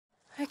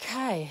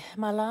Okay,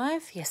 am I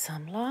live? Yes,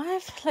 I'm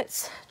live.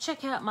 Let's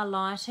check out my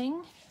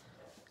lighting.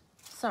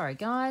 Sorry,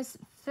 guys.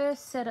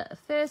 First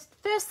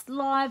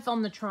live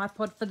on the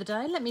tripod for the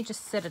day. Let me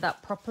just set it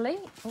up properly.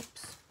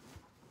 Oops.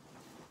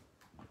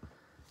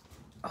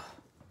 Oh,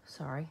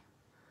 sorry.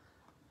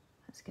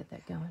 Let's get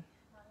that going.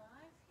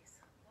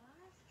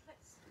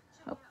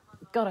 Oh,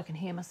 God, I can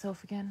hear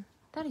myself again.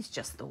 That is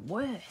just the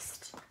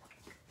worst.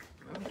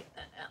 Let me get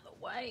that out of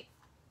the way.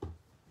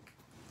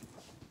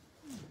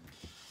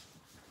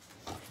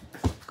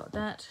 Got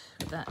that.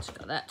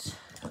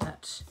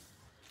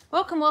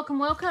 Welcome, welcome,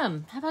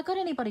 welcome. Have I got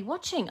anybody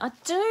watching? I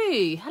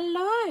do.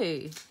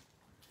 Hello.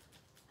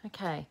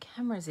 Okay,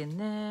 camera's in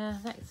there.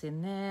 That's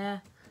in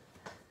there.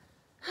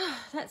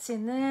 That's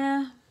in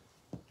there.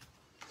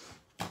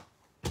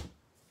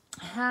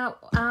 How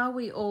are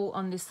we all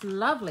on this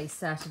lovely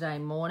Saturday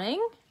morning?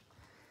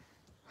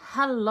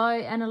 Hello,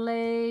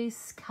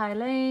 Annalise,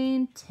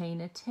 Kayleen,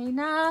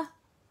 Tina.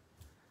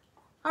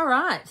 All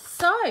right,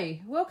 so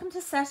welcome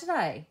to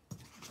Saturday.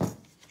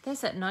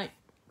 There's that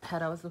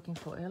notepad I was looking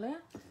for earlier.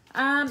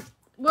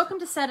 Welcome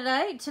to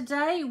Saturday.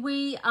 Today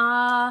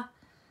I'm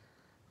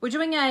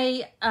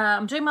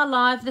doing my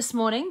live this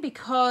morning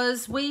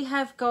because we're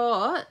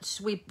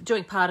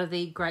doing part of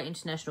the Great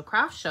International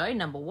Craft Show,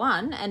 number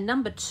one, and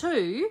number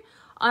two,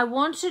 I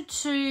wanted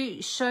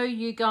to show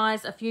you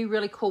guys a few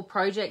really cool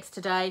projects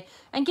today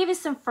and give you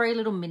some free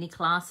little mini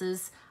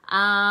classes.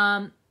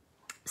 Good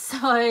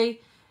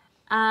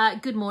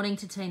morning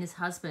to Tina's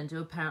husband, who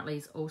apparently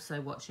is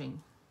also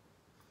watching.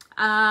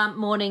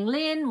 Morning,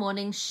 Lynn.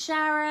 Morning,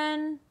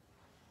 Sharon.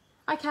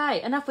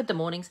 Okay, enough with the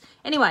mornings.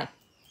 Anyway,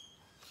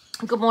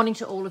 good morning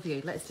to all of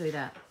you. Let's do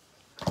that.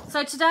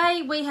 So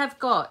today we have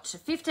got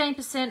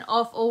 15%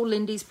 off all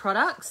Lindys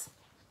products,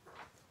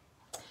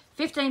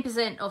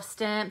 15% off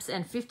stamps,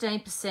 and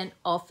 15%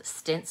 off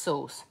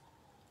stencils.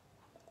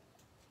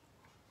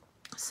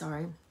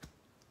 Sorry.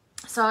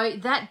 So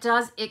that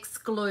does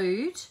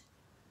exclude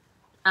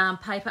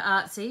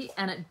PaperArtsy,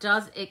 and it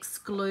does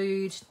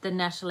exclude the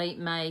Natalie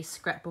May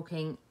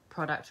scrapbooking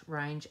product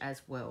range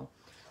as well.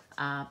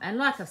 And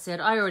like I've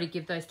said, I already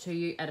give those to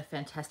you at a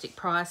fantastic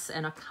price,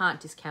 and I can't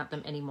discount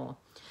them anymore.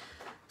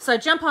 So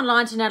jump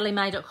online to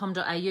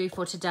nataliemay.com.au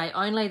for today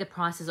only. The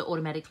prices are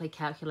automatically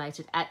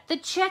calculated at the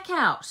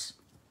checkout.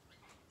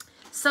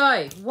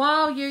 So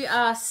while you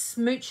are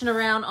smooching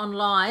around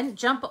online,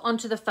 jump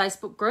onto the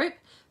Facebook group,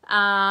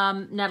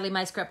 Natalie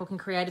May Scrapbook and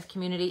Creative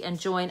Community, and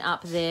join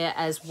up there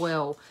as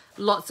well.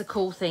 Lots of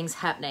cool things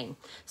happening.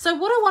 So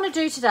what I want to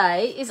do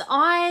today is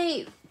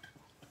I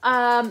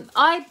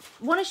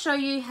want to show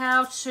you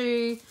how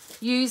to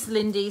use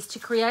Lindys to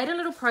create a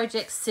little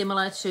project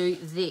similar to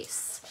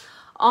this.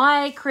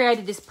 I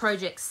created this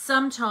project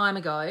some time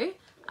ago,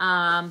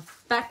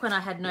 back when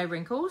I had no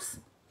wrinkles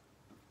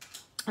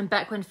and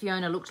back when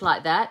Fiona looked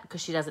like that,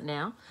 because she doesn't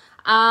now.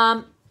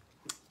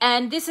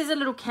 And this is a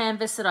little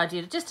canvas that I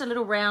did, just a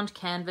little round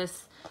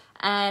canvas.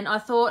 And I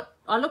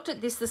looked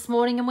at this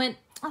morning and went,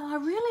 oh, I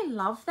really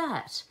love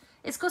that.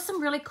 It's got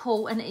some really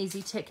cool and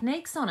easy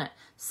techniques on it.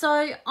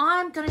 So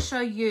I'm going to show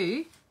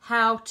you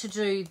how to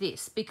do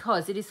this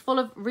because it is full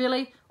of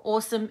really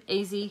awesome,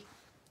 easy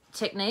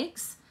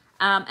techniques.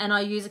 And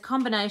I use a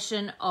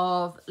combination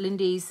of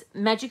Lindys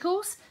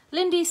Magicals,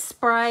 Lindys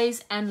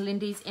Sprays, and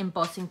Lindys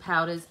Embossing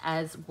Powders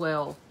as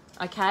well.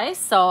 Okay,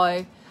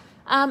 so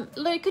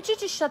Lou, could you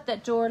just shut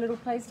that door a little,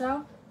 please,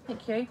 Dale?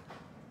 Thank you.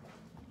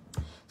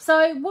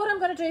 So what I'm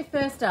going to do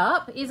first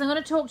up is I'm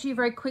going to talk to you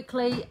very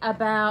quickly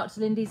about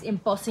Lindys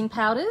Embossing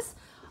Powders.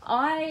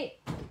 I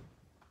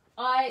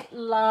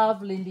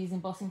love Lindys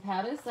Embossing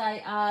Powders.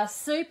 They are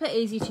super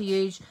easy to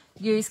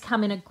use,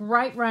 come in a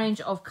great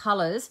range of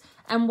colours.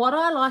 And what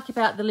I like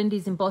about the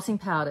Lindys Embossing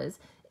Powders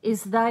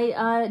is they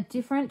are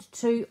different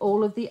to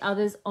all of the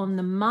others on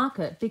the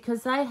market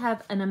because they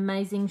have an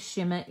amazing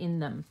shimmer in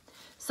them.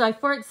 So,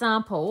 for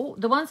example,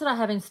 the ones that I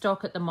have in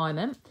stock at the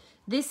moment,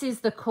 this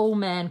is the Cool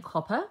Man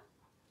Copper.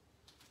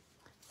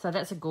 So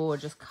that's a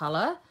gorgeous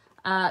colour.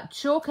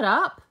 Chalk It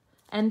Up.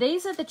 And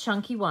these are the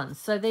chunky ones.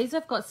 So these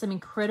have got some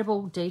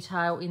incredible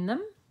detail in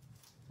them,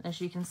 as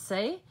you can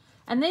see.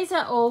 And these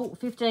are all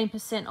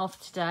 15% off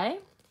today.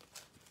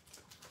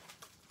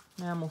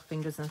 Now more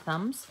fingers and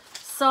thumbs.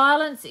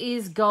 Silence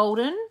is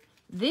Golden.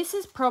 This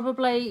is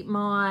probably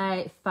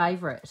my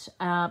favourite.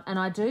 And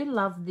I do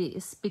love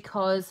this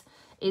because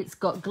it's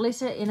got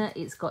glitter in it.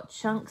 It's got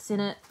chunks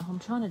in it. Oh, I'm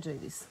trying to do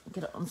this.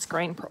 Get it on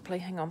screen properly.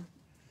 Hang on.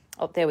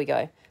 Oh, there we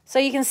go. So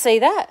you can see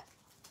that.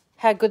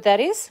 How good that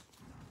is.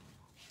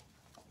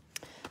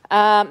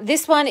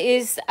 This one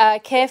is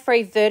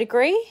Carefree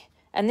Verdigris.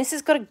 And this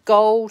has got a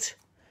gold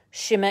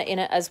shimmer in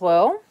it as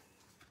well.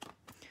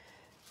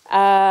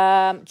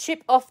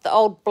 Chip Off the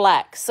Old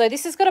Black. So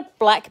this has got a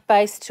black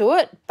base to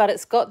it, but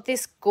it's got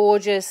this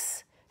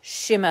gorgeous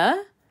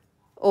shimmer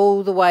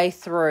all the way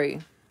through.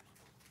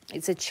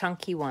 It's a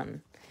chunky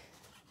one.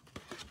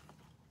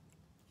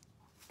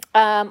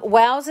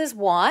 Wowzers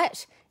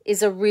White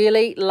is a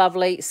really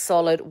lovely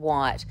solid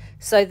white.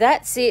 So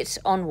that's it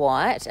on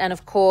white. And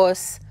of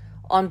course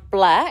on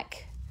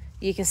black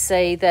you can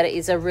see that it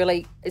is a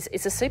really,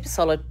 it's a super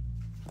solid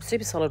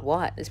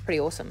white. It's pretty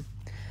awesome.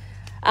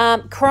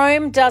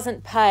 Chrome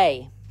doesn't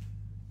pay.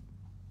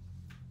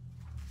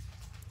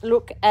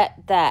 Look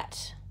at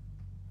that.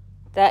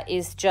 That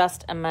is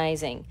just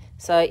amazing.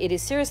 So it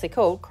is seriously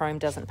called Chrome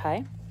Doesn't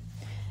Pay.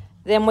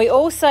 Then we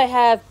also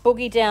have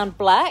Boogie Down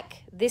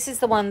Black. This is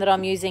the one that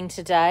I'm using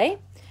today.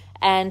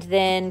 And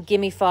then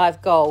Gimme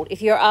 5 Gold.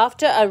 If you're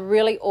after a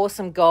really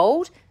awesome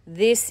gold,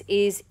 this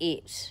is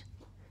it.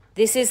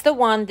 This is the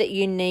one that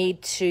you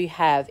need to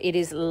have. It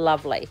is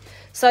lovely.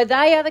 So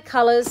they are the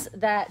colours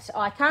that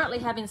I currently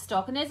have in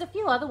stock. And there's a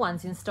few other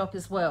ones in stock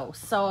as well.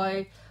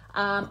 So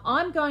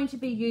I'm going to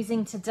be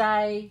using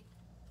today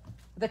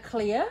the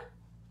clear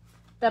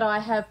that I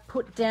have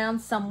put down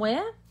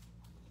somewhere.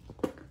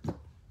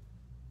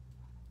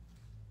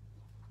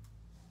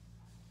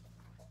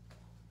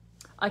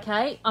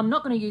 Okay, I'm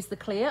not going to use the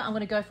clear. I'm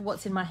going to go for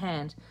what's in my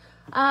hand.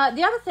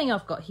 The other thing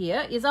I've got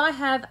here is I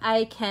have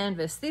a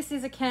canvas. This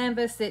is a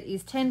canvas that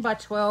is 10 by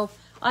 12.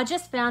 I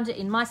just found it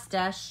in my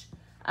stash.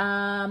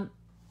 I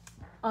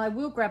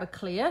will grab a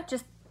clear.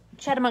 Just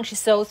chat amongst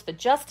yourselves for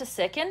just a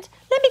second.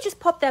 Let me just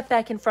pop that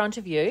back in front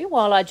of you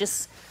while I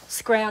just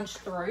scrounge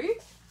through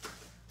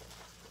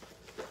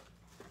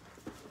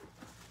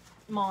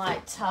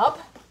my tub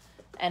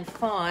and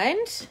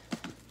find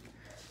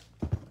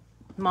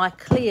my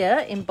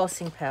clear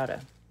embossing powder.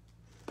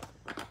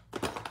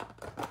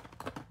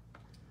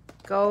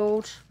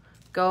 Gold,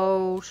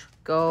 gold,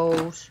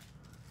 gold,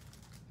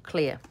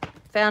 clear.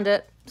 Found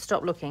it.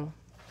 Stop looking.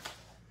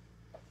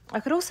 I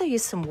could also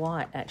use some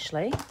white,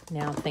 actually,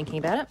 now I'm thinking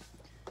about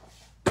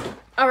it.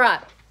 All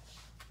right.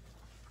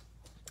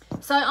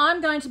 So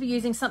I'm going to be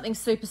using something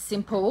super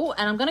simple,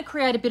 and I'm going to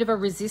create a bit of a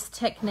resist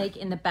technique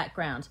in the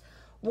background.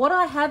 What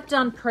I have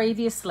done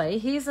previously,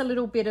 here's a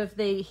little bit of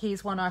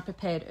here's one I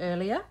prepared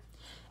earlier,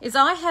 is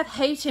I have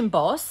heat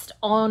embossed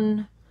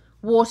on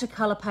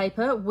watercolor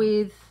paper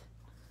with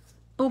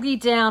Boogie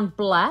Down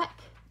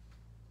Black,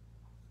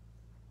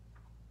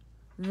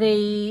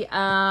 the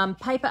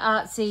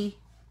PaperArtsy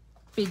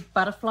Big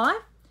Butterfly,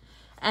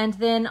 and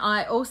then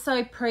I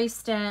also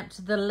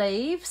pre-stamped the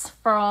leaves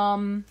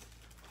from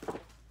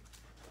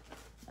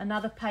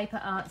another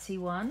PaperArtsy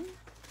one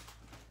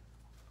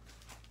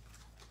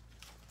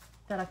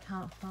that I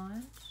can't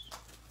find.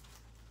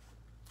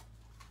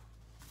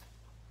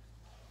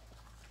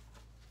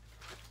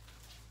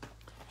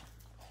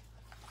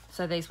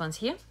 So these ones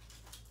here,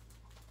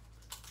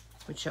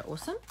 which are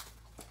awesome.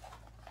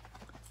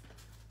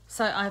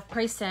 So I've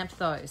pre-stamped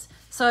those.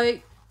 So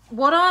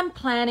what I'm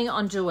planning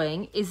on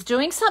doing is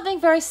doing something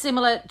very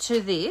similar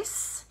to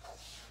this,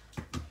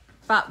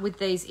 but with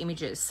these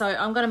images. So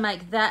I'm going to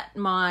make that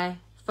my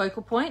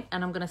focal point,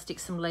 and I'm going to stick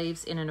some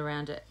leaves in and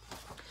around it.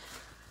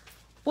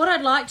 What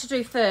I'd like to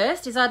do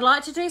first is I'd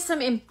like to do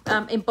some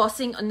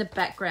embossing on the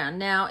background.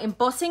 Now,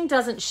 embossing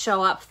doesn't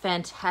show up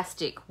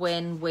fantastic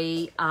when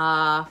we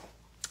are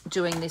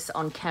doing this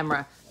on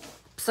camera.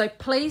 So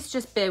please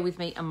just bear with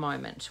me a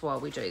moment while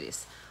we do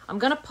this. I'm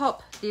going to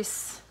pop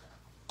this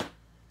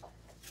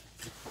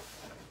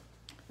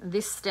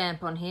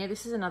stamp on here.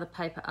 This is another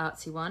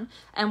PaperArtsy one.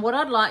 And what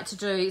I'd like to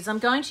do is I'm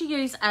going to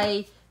use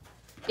a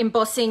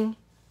embossing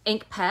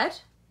ink pad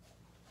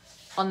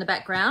on the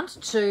background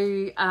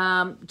to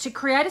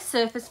create a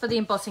surface for the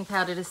embossing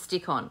powder to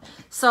stick on.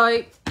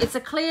 So it's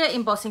a clear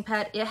embossing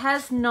pad. It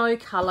has no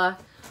color.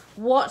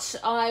 What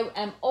I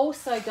am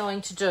also going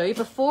to do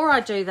before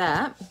I do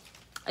that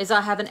is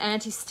I have an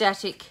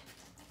anti-static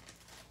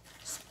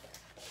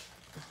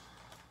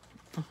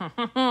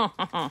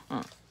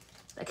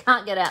they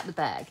can't get out the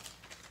bag.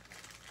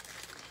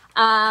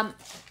 And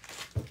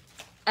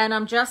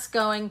I'm just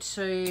going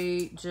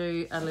to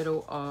do a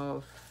little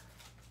of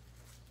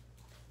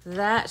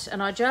that,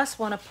 and I just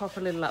want to pop a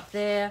little up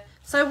there.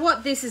 So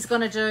what this is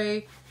going to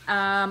do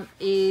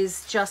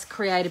is just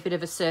create a bit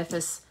of a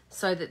surface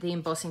so that the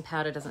embossing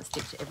powder doesn't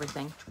stick to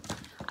everything.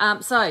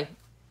 So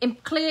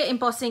clear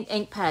embossing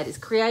ink pad is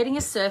creating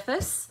a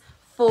surface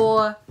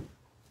for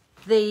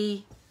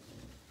the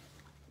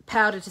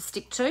powder to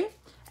stick to,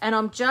 and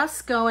I'm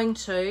just going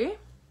to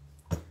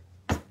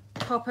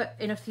pop it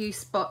in a few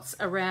spots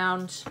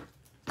around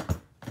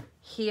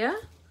here.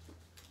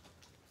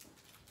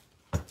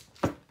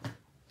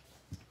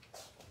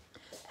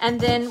 And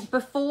then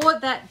before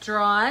that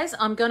dries,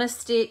 I'm going to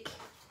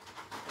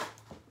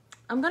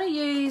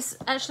use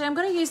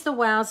the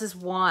Wowzers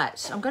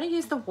white. I'm going to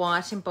use the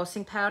white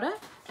embossing powder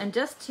and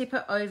just tip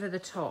it over the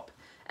top.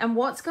 And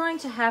what's going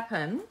to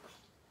happen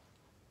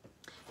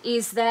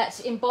is that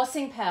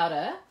embossing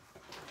powder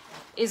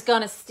is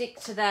going to stick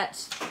to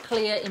that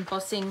clear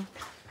embossing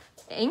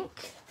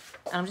ink.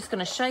 And I'm just going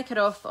to shake it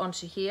off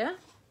onto here.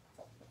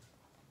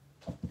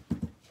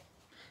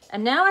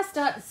 And now I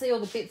start to see all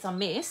the bits I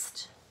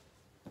missed.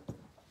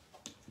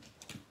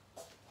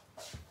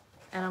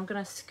 And I'm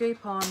going to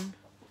scoop on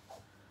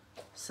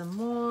some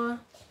more.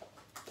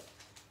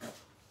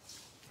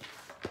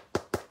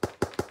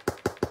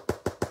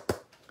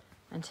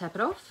 And tap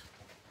it off.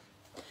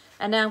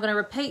 And now I'm going to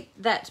repeat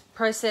that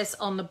process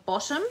on the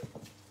bottom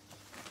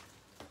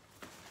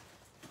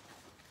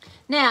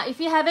Now, if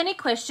you have any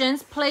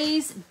questions,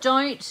 please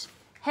don't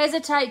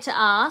hesitate to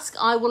ask.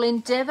 I will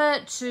endeavour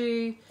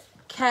to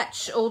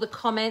catch all the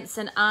comments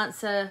and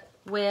answer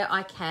where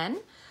I can.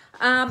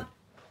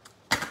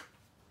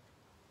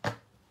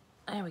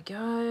 There we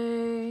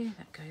go.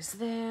 That goes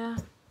there.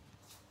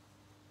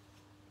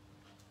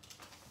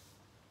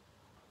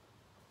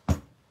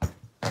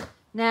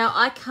 Now,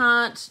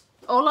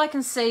 all I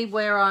can see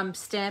where I'm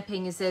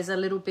stamping is there's a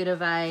little bit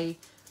of a,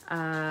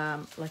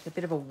 like a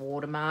bit of a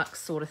watermark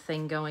sort of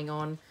thing going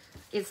on.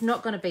 It's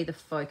not going to be the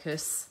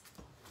focus.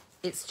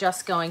 It's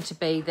just going to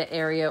be the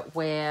area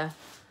where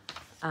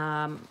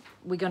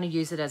we're going to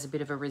use it as a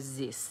bit of a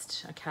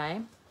resist,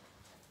 okay?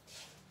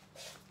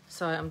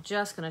 So I'm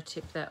just going to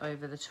tip that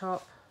over the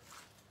top.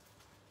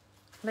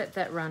 Let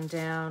that run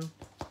down.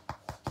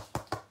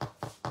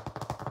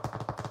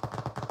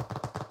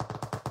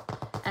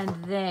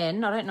 And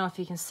then, I don't know if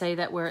you can see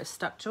that where it's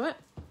stuck to it.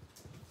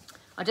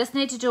 I just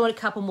need to do a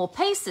couple more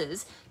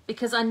pieces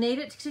because I need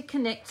it to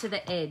connect to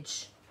the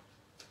edge.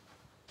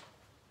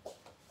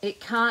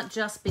 It can't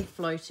just be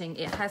floating.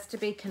 It has to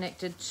be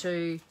connected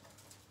to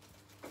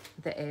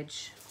the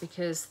edge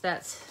because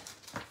that's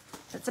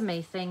a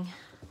me thing.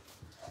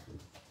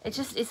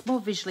 It's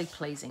more visually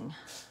pleasing.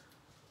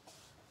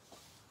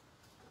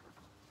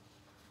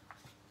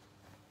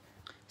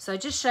 So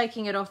just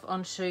shaking it off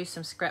onto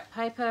some scrap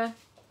paper.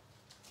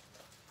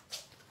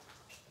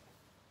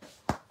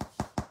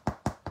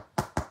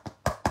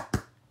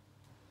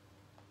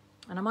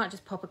 And I might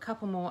just pop a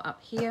couple more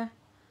up here.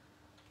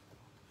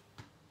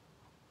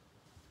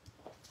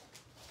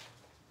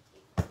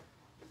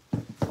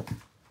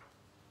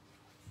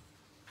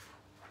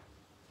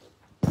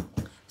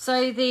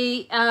 So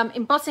the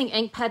embossing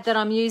ink pad that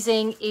I'm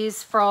using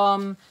is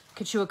from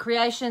Couture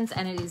Creations,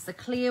 and it is the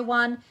clear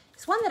one.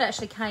 It's one that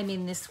actually came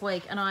in this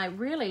week, and I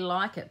really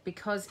like it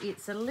because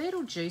it's a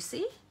little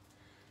juicy.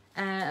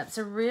 It's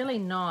a really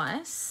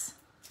nice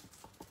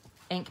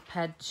ink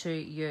pad to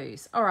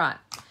use. All right.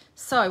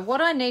 So what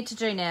I need to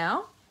do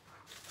now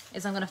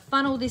is I'm going to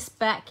funnel this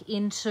back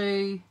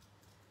into,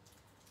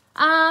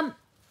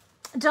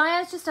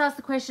 Diane's just asked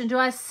the question, do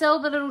I sell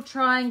the little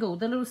triangle,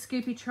 the little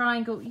scoopy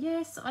triangle?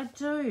 Yes, I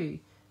do.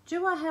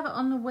 Do I have it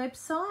on the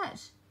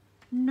website?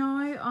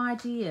 No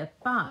idea,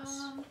 but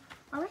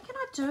I reckon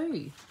I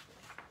do.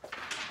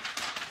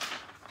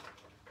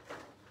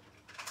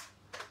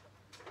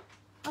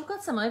 I've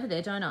got some over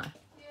there, don't I?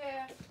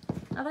 Yeah.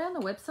 Are they on the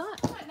website?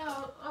 I don't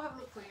know. I'll have a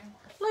look for you.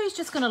 Lou's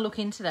just going to look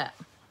into that.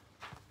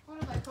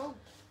 What are they called?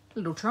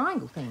 Little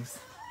triangle things.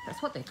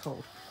 That's what they're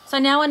called. So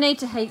now I need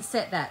to heat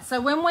set that. So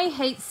when we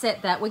heat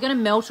set that, we're going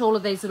to melt all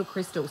of these little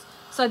crystals.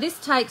 So this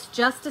takes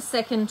just a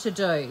second to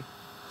do.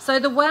 So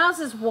the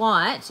Wowzers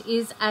white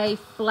is a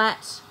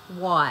flat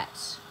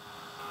white.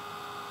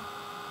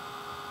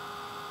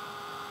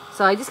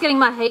 So just getting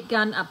my heat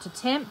gun up to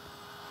temp.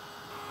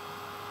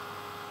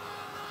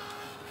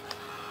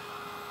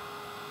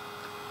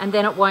 And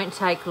then it won't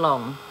take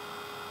long.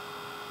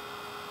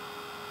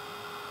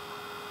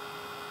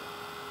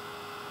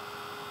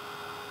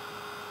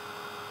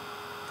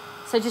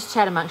 So just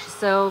chat amongst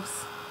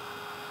yourselves.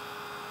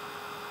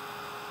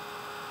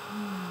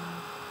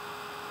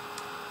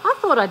 I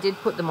thought I did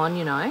put them on,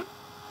 you know.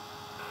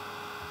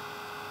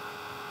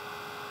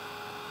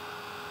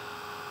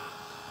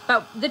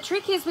 But the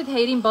trick is with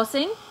heat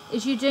embossing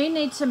is you do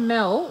need to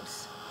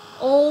melt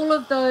all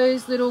of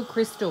those little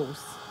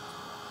crystals.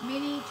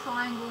 Mini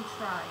triangle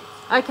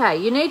trays. Okay,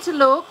 you need to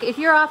look, if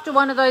you're after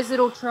one of those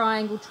little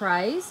triangle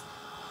trays,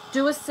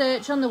 do a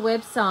search on the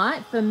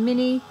website for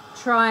mini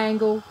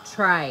triangle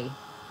tray.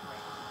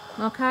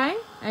 Okay,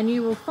 and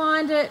you will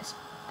find it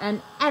and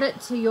add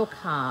it to your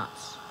cart.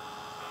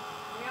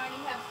 We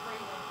only have 3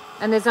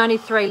 left. And there's only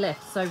 3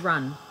 left, so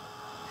run.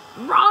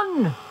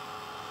 Run!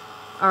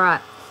 All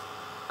right,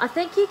 I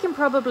think you can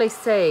probably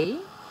see,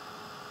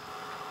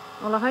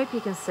 well, I hope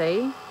you can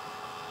see,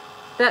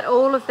 that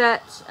all of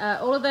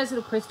those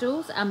little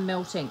crystals are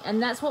melting,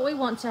 and that's what we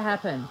want to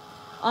happen.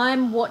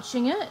 I'm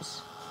watching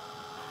it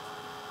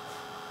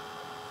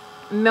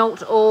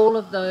melt all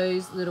of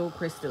those little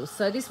crystals.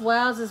 So this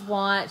Wowzers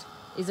white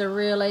is a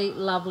really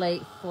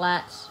lovely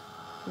flat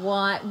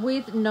white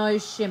with no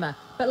shimmer.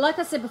 But like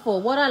I said before,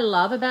 what I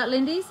love about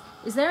Lindys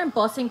is their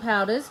embossing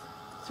powders,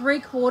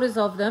 3/4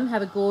 of them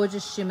have a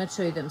gorgeous shimmer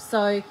to them.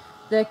 So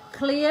the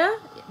clear,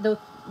 the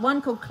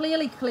one called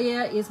Clearly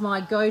Clear is my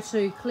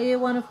go-to clear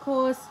one, of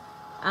course.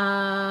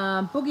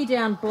 Boogie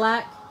Down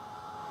Black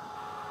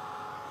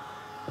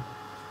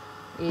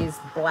is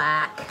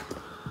black.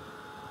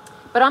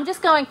 But I'm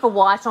just going for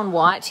white on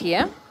white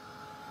here.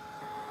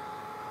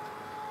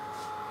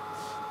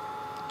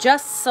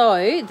 Just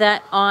so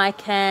that I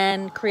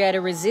can create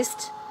a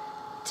resist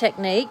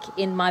technique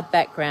in my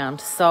background.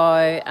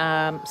 So,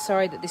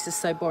 sorry that this is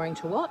so boring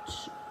to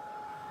watch.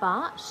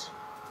 But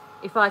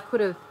if I could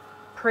have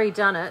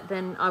pre-done it,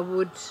 then I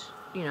would,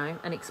 you know,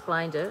 and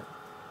explained it.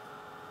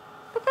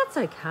 But that's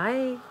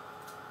okay.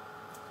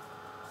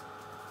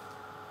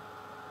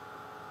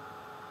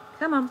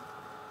 Come on.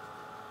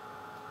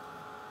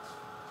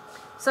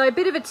 So a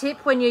bit of a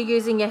tip when you're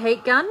using your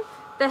heat gun,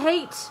 the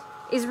heat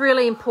is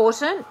really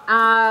important.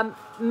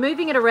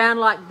 Moving it around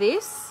like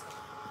this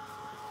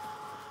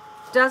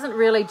doesn't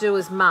really do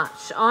as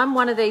much. I'm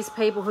one of these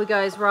people who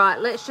goes, right,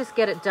 let's just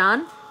get it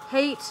done.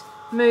 Heat,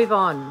 move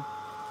on.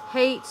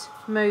 Heat,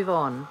 move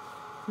on.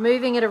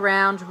 Moving it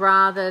around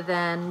rather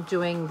than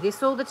doing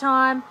this all the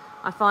time,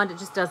 I find it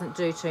just doesn't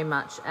do too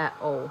much at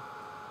all.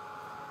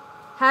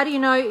 How do you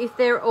know if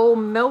they're all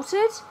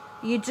melted?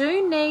 You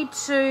do need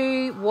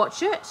to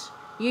watch it.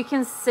 You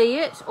can see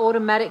it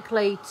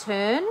automatically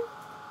turn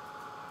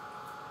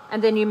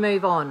and then you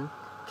move on.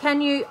 Can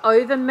you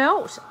over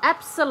melt?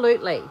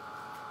 Absolutely.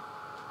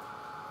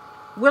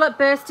 Will it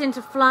burst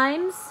into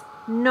flames?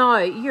 No,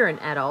 you're an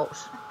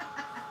adult.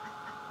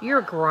 You're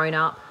a grown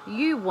up.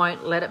 You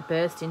won't let it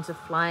burst into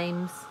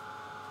flames,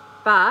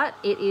 but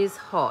it is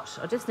hot.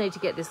 I just need to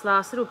get this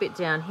last little bit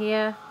down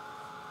here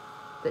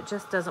that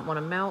just doesn't want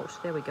to melt.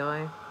 There we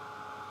go.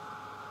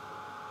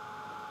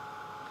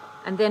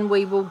 And then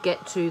we will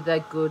get to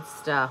the good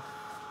stuff.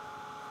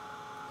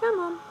 Come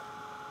on.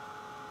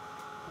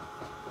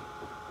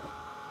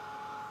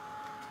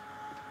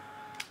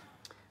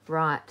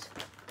 Right.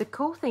 The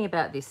cool thing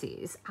about this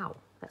is, ow,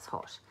 that's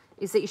hot,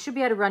 is that you should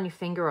be able to run your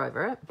finger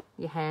over it,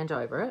 your hand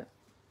over it,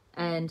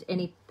 and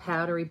any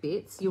powdery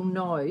bits, you'll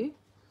know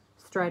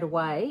straight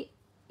away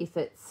if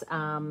it's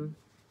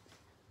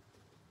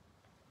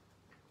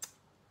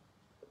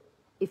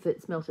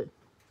melted.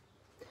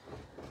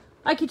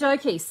 Okie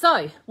dokie.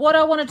 So what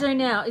I want to do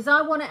now is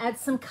I want to add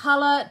some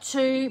colour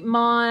to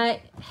my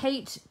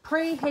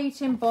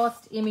preheat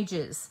embossed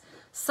images.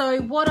 So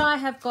what I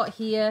have got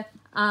here,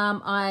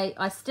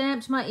 I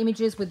stamped my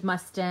images with my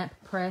stamp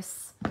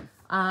press.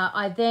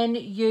 I then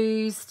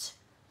used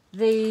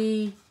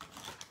and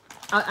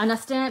I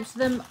stamped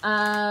them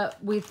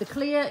with the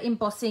clear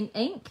embossing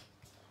ink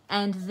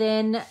and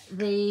then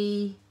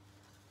the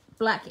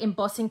black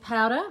embossing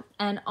powder,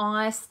 and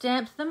I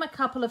stamped them a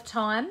couple of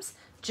times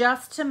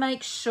just to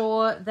make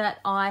sure that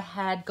I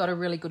had got a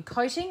really good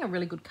coating, a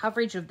really good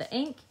coverage of the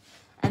ink,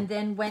 and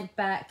then went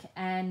back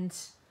and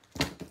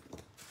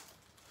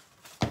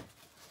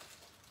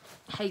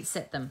heat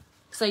set them.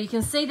 So you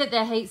can see that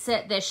they're heat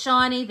set, they're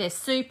shiny, they're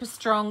super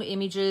strong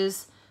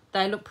images,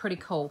 they look pretty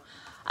cool.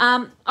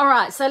 All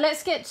right, so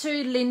let's get to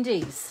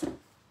Lindys.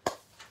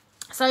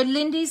 So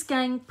Lindys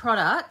Gang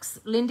products,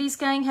 Lindys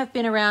Gang have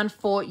been around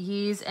for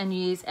years and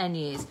years and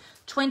years,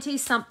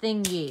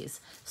 20-something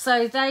years.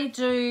 So they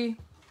do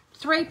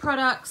 3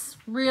 products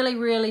really,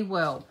 really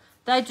well.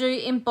 They do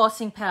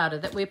embossing powder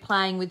that we're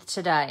playing with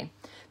today.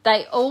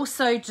 They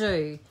also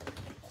do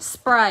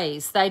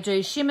sprays. They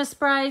do shimmer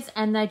sprays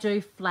and they do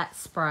flat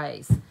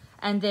sprays.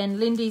 And then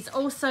Lindys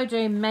also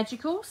do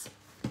magicals,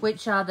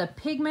 which are the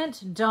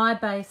pigment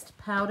dye-based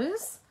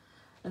powders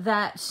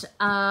that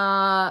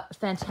are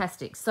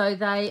fantastic. So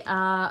they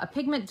are a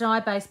pigment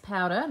dye-based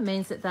powder,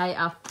 means that they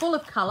are full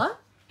of colour.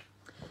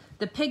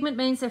 The pigment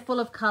means they're full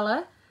of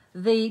colour.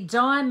 The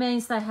dye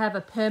means they have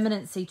a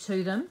permanency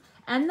to them.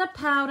 And the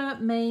powder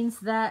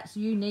means that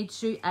you need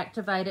to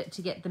activate it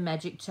to get the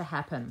magic to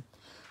happen.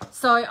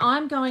 So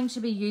I'm going to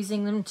be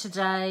using them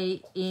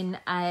today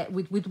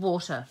with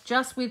water,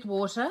 just with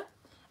water,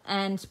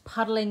 and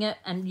puddling it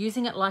and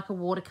using it like a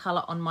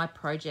watercolour on my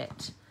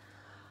project.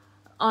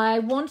 I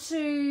want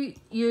to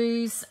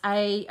use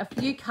a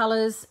few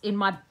colours in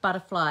my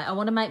butterfly. I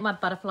want to make my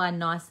butterfly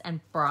nice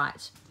and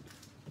bright.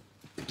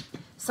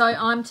 So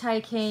I'm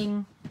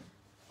taking,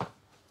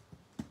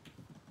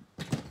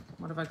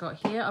 what have I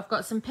got here? I've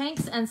got some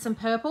pinks and some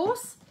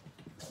purples.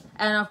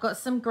 And I've got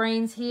some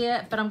greens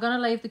here, but I'm going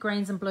to leave the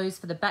greens and blues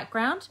for the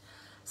background.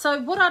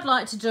 So what I'd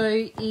like to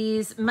do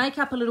is make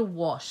up a little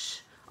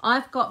wash.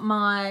 I've got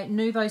my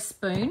Nouveau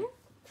spoon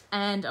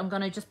and I'm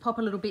going to just pop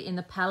a little bit in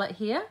the palette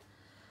here.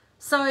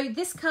 So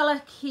this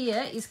colour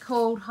here is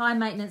called High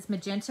Maintenance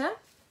Magenta.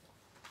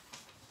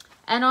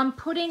 And I'm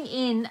putting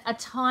in a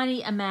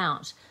tiny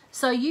amount.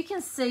 So you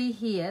can see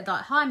here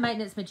that High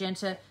Maintenance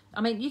Magenta,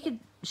 I mean,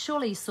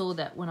 surely you saw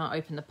that when I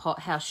opened the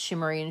pot, how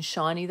shimmery and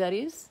shiny that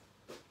is.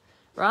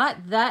 Right,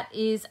 that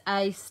is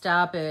a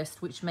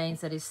starburst, which means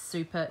that is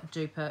super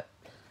duper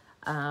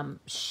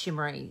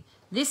shimmery.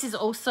 This is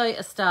also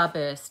a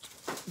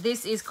starburst.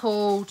 This is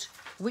called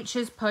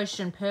Witch's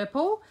Potion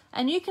Purple,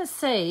 and you can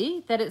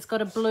see that it's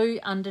got a blue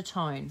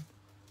undertone.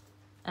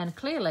 And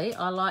clearly,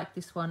 I like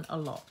this one a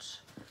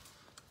lot.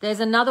 There's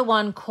another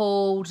one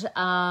called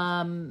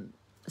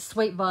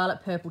Sweet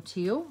Violet Purple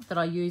Teal that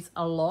I use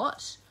a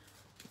lot.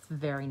 It's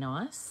very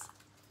nice.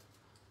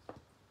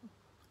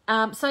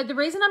 So the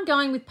reason I'm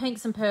going with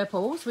pinks and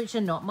purples, which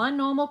are not my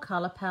normal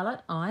colour palette,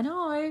 I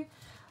know,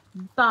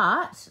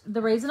 but the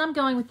reason I'm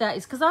going with that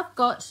is because I've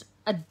got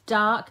a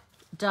dark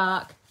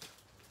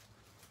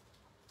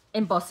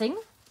embossing.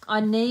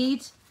 I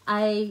need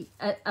a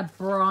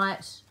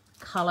bright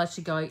colour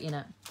to go in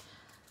it.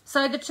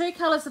 So the 2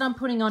 colours that I'm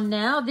putting on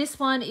now, this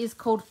one is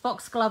called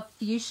Foxglove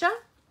Fuchsia,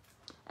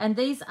 and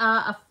these are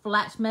a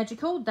flat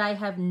magical. They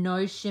have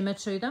no shimmer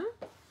to them.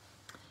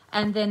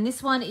 And then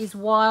this one is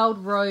Wild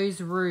Rose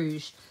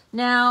Rouge.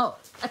 Now,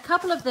 a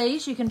couple of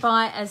these you can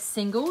buy as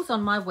singles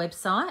on my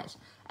website,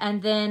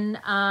 and then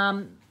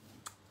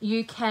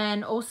you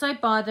can also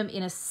buy them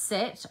in a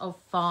set of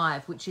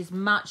 5, which is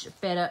much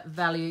better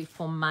value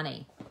for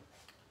money.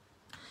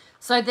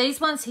 So these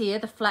ones here,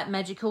 the Flat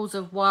Magicals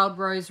of Wild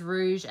Rose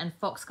Rouge and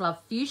Foxglove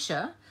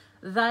Fuchsia,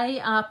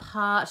 they are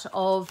part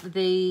of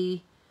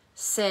the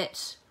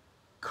set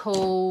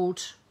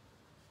called,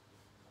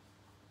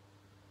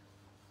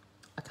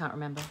 I can't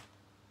remember.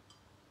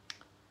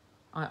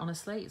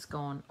 Honestly, it's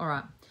gone. All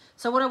right.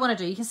 So what I want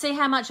to do, you can see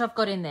how much I've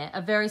got in there,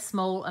 a very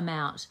small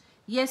amount.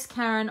 Yes,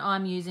 Karen,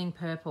 I'm using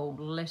purple.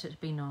 Let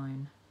it be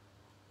known.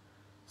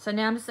 So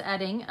now I'm just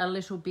adding a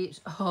little bit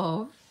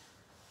of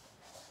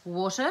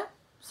water.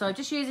 So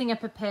just using a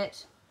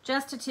pipette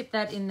just to tip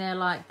that in there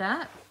like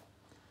that.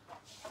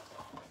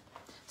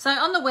 So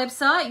on the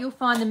website, you'll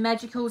find the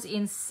Magicals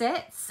in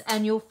sets,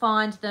 and you'll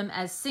find them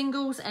as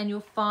singles, and you'll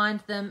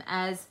find them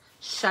as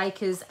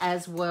shakers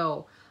as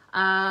well.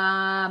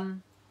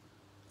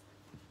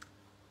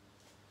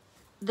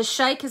 The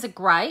shakers are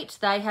great.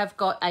 They have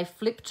got a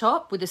flip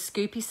top with a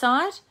scoopy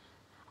side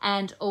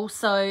and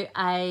also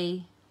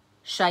a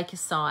shaker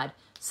side.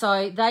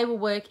 So they will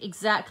work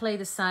exactly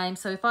the same.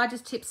 So if I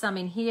just tip some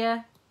in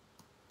here,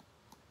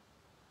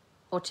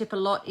 or tip a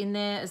lot in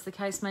there as the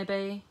case may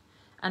be,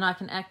 and I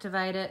can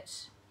activate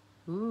it.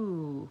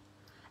 Ooh.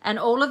 And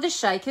all of the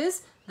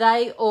shakers,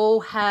 they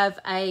all have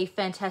a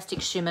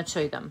fantastic shimmer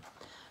to them.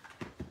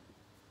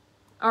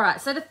 All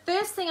right, so the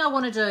first thing I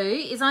want to do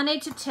is I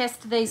need to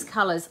test these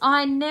colors.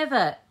 I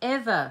never,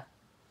 ever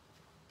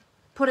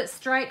put it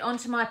straight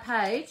onto my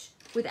page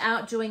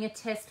without doing a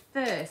test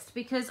first,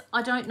 because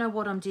I don't know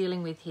what I'm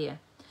dealing with here.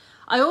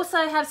 I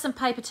also have some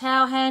paper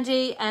towel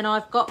handy, and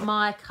I've got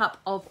my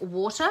cup of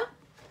water.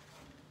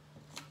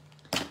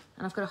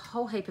 And I've got a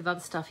whole heap of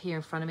other stuff here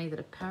in front of me that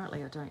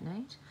apparently I don't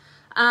need.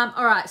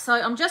 All right, so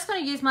I'm just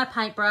going to use my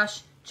paintbrush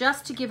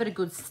just to give it a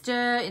good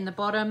stir in the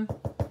bottom.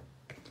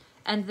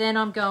 And then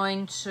I'm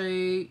going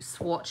to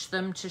swatch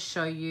them to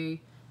show you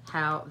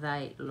how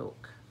they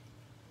look.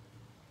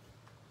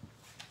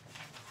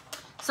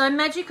 So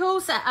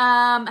Magicals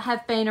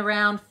have been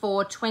around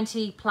for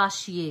 20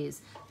 plus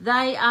years.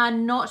 They are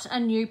not a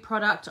new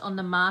product on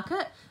the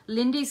market.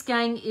 Lindys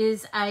Gang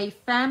is a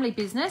family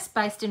business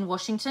based in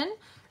Washington.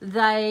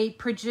 They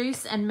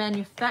produce and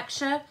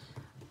manufacture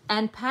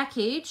and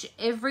package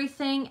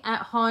everything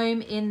at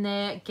home in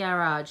their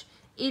garage.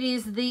 It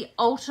is the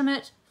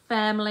ultimate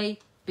family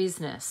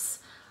business.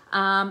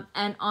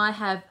 And I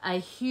have a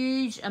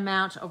huge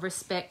amount of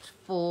respect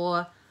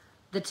for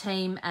the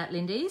team at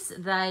Lindys.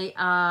 They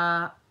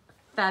are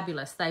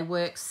fabulous. They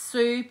work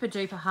super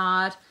duper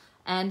hard,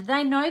 and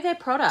they know their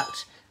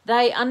product.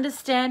 They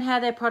understand how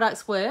their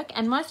products work,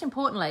 and most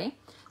importantly,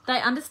 they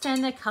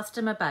understand their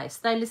customer base.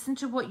 They listen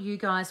to what you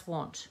guys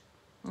want,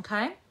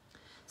 okay?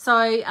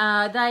 So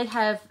they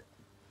have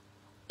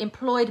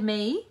employed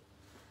me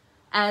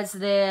as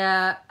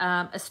their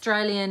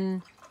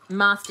Australian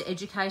master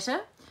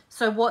educator.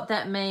 So what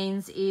that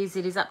means is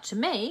it is up to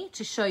me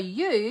to show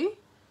you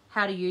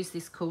how to use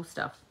this cool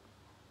stuff.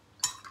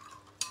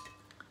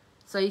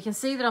 So you can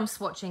see that I'm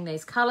swatching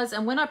these colors,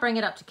 and when I bring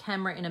it up to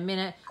camera in a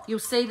minute, you'll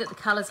see that the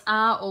colors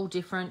are all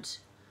different,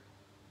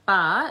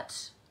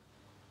 but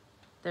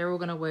they're all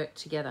going to work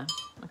together,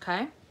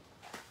 okay?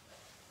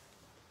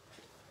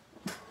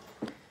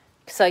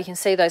 So you can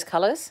see those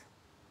colors.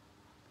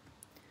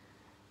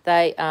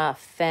 They are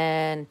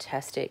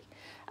fantastic.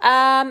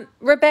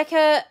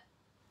 Rebecca,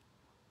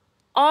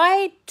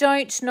 I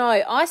don't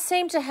know. I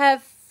seem to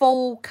have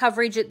full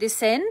coverage at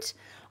this end.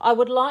 I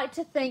would like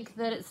to think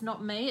that it's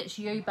not me, it's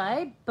you,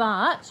 babe,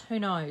 but who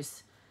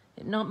knows?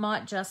 It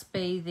might just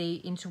be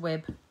the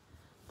interweb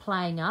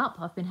playing up.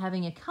 I've been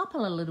having a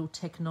couple of little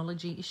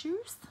technology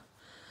issues.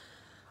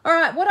 All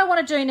right, what I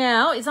want to do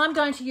now is I'm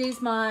going to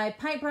use my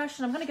paintbrush,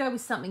 and I'm going to go with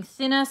something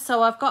thinner.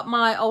 So I've got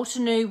my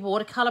Altenew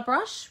watercolor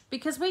brush,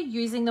 because we're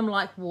using them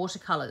like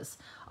watercolors.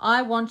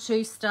 I want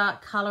to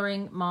start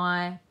coloring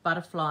my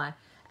butterfly,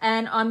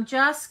 and I'm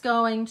just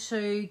going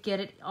to get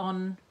it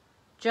on,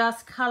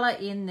 just color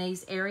in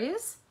these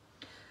areas.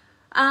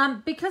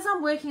 Because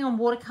I'm working on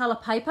watercolor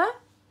paper,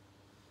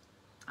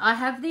 I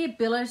have the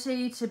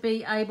ability to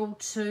be able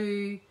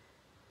to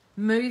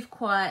move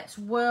quite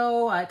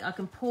well. I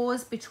can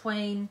pause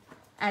between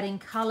adding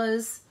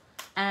colors,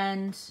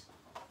 and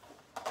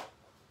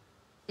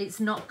it's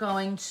not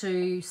going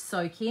to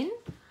soak in.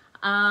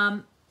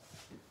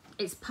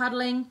 It's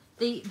puddling.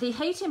 The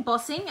heat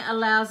embossing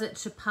allows it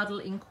to puddle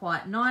in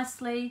quite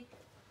nicely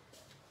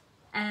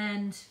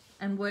and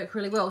work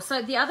really well.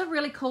 So the other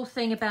really cool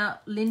thing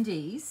about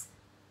Lindys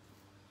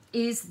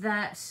is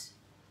that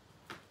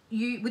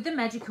with the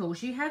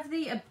Magicals, you have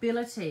the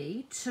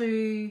ability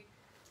to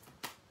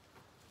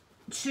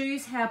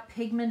choose how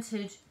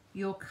pigmented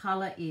your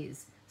color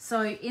is.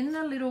 So in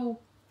the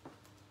little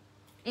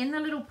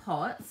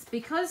pots,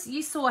 because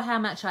you saw how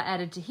much I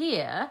added to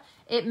here,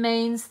 it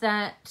means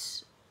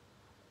that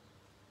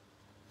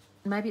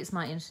maybe it's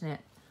my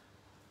internet.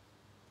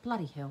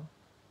 Bloody hell.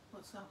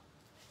 What's up?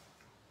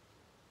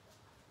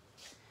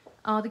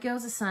 Oh, the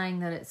girls are saying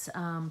that it's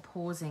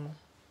pausing.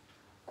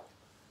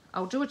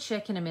 I'll do a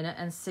check in a minute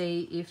and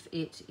see if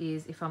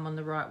if I'm on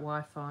the right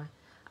Wi-Fi.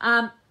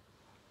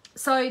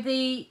 So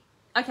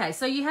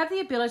you have the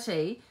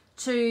ability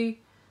to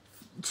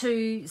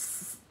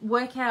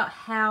work out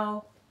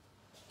how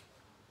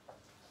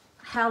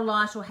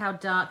light or how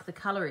dark the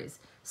colour is.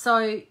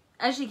 So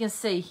as you can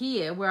see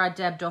here, where I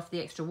dabbed off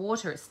the extra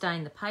water, it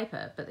stained the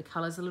paper, but the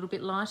colour's a little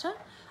bit lighter.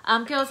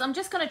 Girls, I'm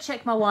just going to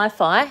check my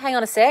Wi-Fi. Hang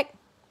on a sec.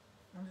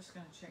 I'm just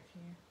going to check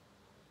here.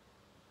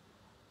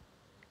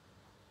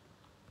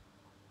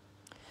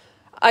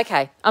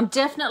 Okay, I'm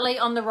definitely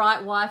on the right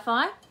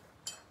Wi-Fi.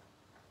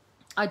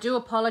 I do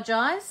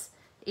apologise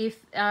if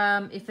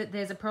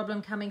there's a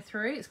problem coming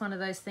through. It's one of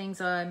those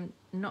things I'm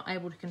not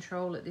able to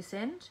control at this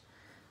end.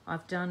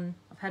 I've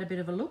had a bit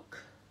of a look.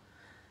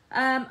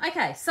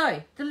 Okay,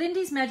 so the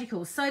Lindys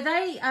Magicals. So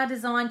they are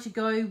designed to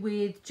go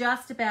with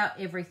just about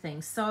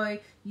everything. So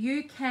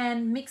you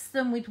can mix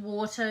them with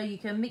water. You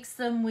can mix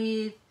them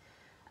with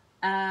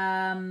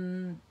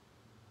modelling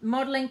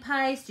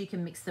paste. You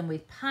can mix them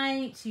with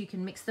paint. You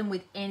can mix them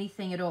with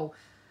anything at all.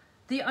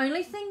 The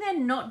only thing they're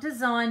not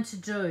designed to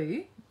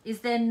do is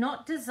they're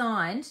not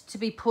designed to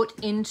be put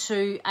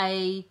into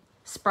a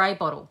spray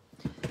bottle,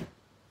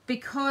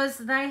 because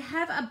they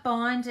have a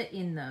binder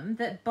in them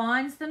that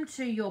binds them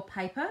to your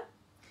paper,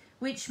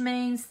 which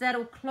means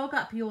that'll clog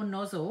up your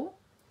nozzle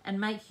and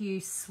make you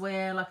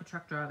swear like a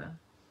truck driver.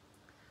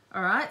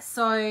 All right,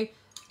 so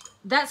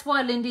that's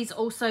why Lindys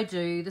also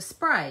do the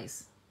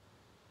sprays.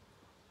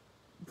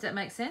 Does that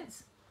make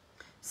sense?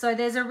 So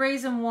there's a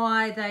reason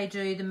why they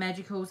do the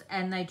Magicals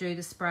and they do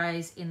the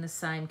sprays in the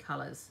same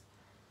colours.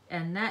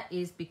 And that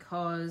is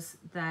because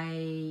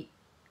they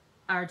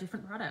are a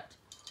different product.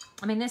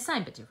 I mean, they're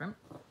same but different.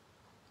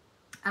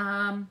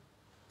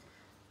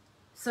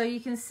 So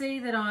you can see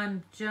that I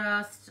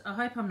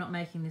hope I'm not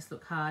making this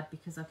look hard,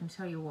 because I can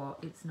tell you what,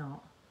 it's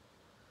not.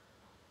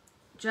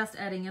 Just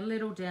adding a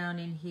little down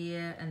in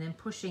here and then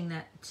pushing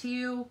that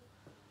teal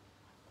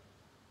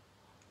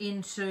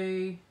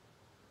into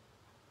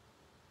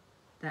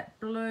that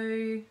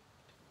blue.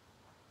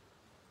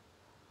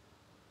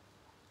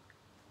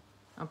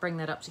 I'll bring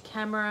that up to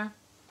camera.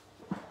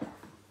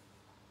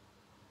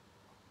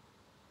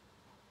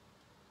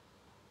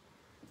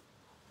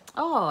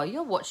 Oh,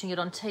 you're watching it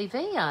on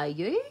TV, are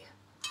you?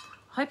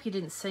 Hope you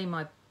didn't see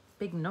my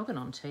big noggin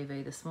on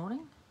TV this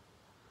morning.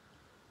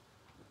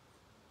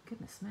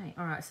 Goodness me.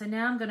 All right, so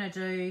now I'm going to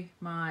do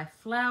my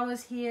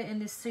flowers here in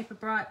this super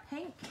bright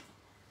pink.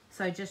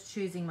 So just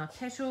choosing my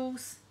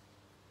petals.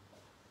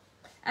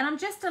 And I'm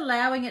just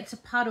allowing it to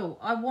puddle.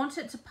 I want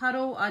it to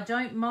puddle. I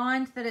don't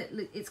mind that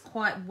it's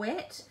quite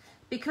wet,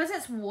 because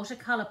it's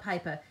watercolor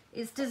paper.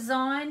 It's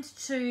designed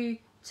to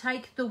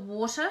take the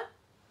water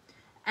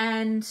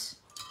and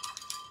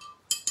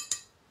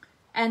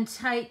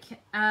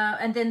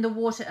then the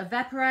water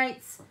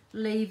evaporates,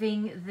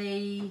 leaving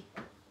the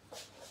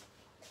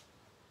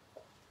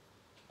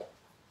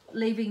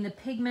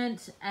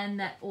pigment and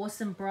that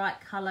awesome bright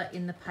color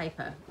in the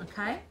paper.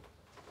 Okay.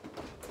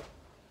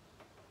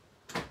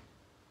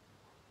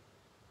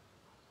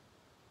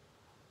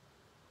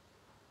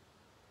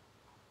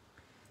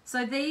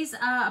 So these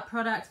are a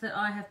product that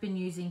I have been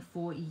using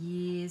for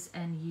years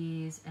and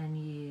years and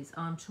years.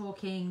 I'm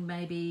talking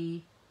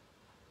maybe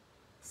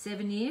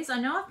 7 years. I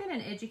know I've been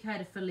an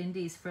educator for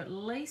Lindys for at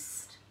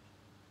least,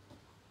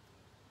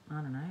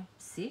 I don't know,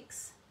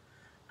 6.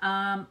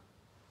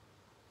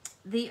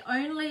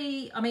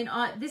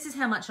 This is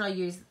how much I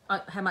use,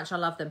 how much I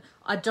love them.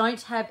 I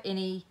don't have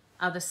any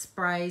other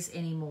sprays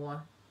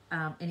anymore,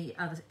 any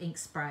other ink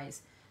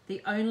sprays.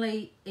 The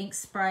only ink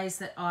sprays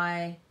that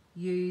I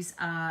use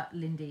are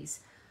Lindys.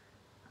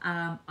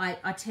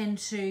 I tend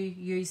to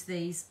use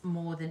these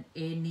more than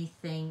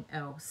anything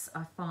else.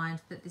 I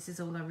find that this is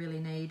all I really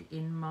need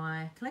in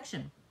my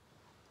collection.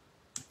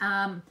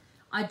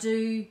 I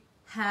do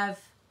have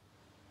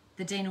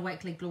the Dina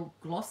Wackley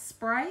gloss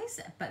sprays,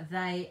 but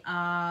they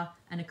are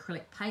an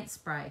acrylic paint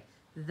spray.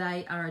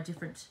 They are a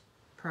different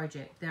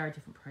project. They're a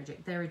different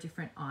project. They're a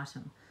different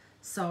item.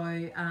 So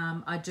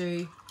I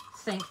do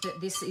think that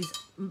this is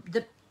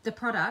the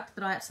product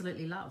that I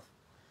absolutely love.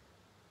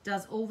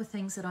 Does all the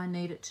things that I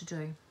need it to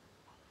do.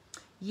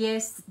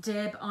 Yes,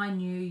 Deb, I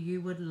knew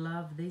you would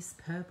love this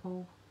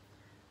purple.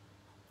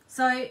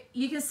 So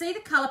you can see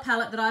the colour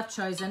palette that I've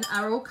chosen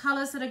are all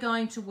colours that are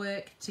going to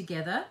work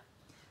together.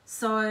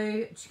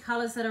 So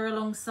colours that are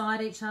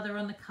alongside each other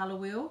on the colour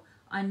wheel.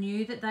 I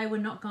knew that they were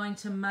not going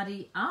to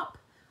muddy up.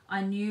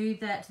 I knew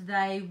that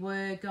they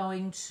were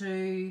going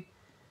to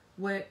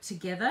work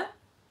together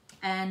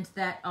and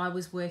that I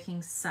was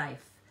working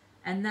safe.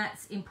 And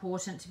that's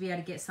important to be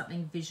able to get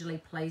something visually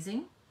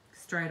pleasing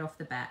straight off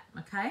the bat,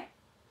 okay?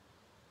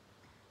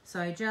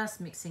 So just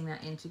mixing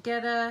that in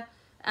together.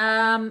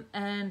 And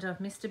I've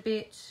missed a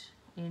bit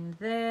in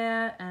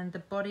there. And the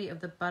body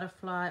of the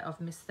butterfly,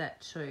 I've missed that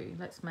too.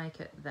 Let's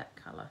make it that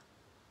colour.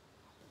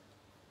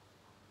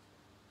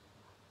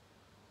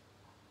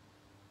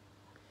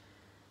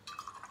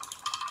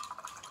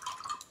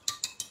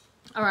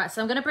 All right,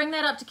 so I'm going to bring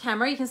that up to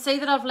camera. You can see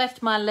that I've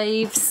left my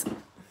leaves.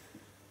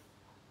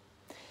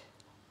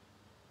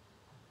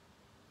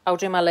 I'll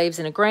do my leaves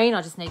in a green.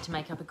 I just need to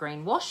make up a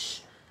green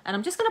wash. And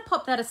I'm just going to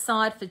pop that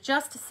aside for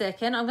just a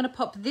second. I'm going to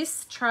pop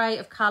this tray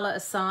of colour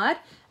aside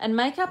and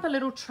make up a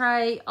little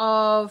tray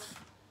of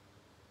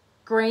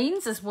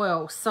greens as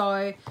well.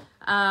 So,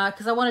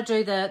 because I want to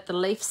do the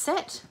leaf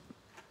set.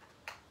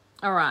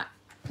 All right.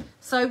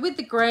 So with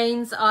the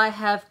greens, I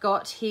have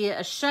got here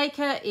a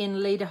shaker in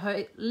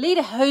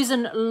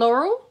Lederhosen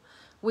Laurel,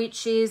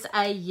 which is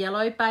a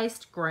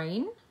yellow-based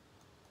green.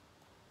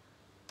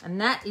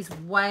 And that is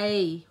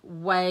way,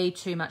 way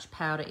too much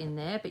powder in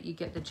there, but you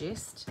get the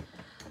gist.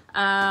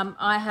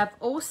 I have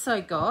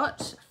also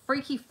got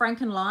Freaky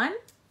Frankenline.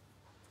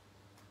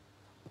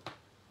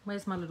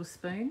 Where's my little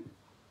spoon?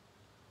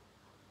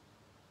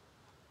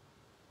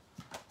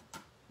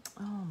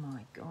 Oh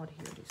my God,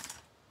 here it is.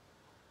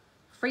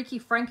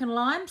 Freaky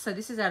Frankenlime. So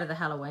this is out of the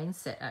Halloween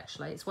set,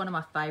 actually. It's one of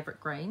my favourite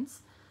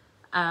greens.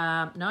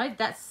 No,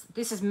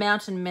 this is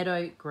Mountain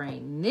Meadow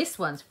Green. This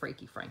one's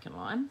Freaky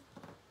Frankenlime.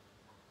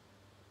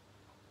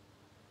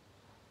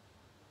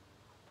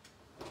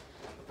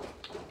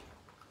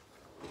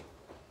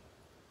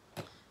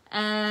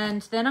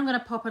 And then I'm going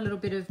to pop a little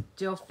bit of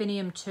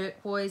Delphinium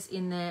Turquoise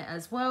in there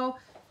as well,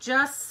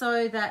 just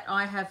so that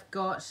I have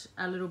got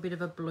a little bit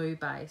of a blue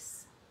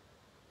base.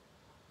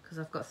 Because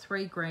I've got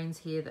 3 greens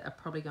here that are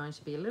probably going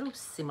to be a little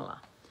similar.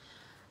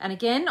 And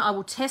again, I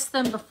will test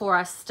them before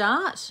I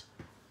start.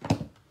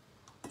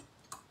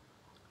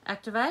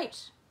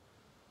 Activate.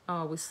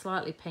 Oh, with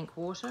slightly pink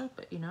water,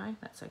 but you know,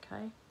 that's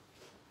okay.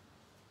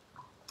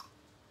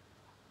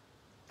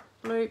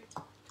 Blue.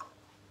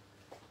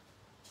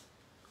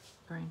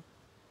 Green.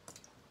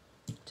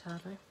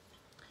 Tardo.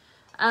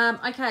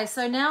 Okay,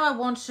 so now I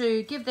want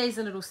to give these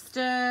a little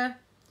stir,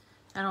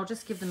 and I'll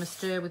just give them a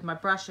stir with my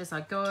brush as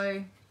I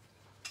go.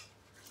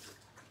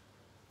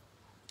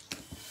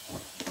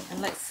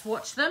 And let's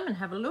swatch them and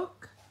have a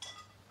look.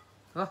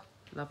 Oh,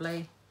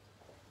 lovely.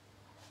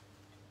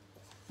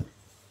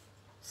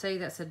 See,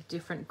 that's a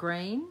different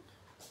green.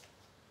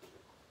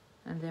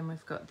 And then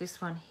we've got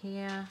this one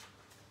here.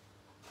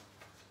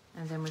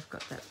 And then we've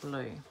got that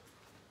blue.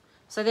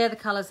 So they're the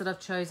colours that I've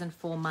chosen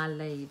for my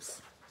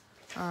leaves.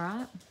 All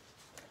right.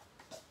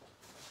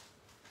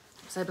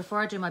 So before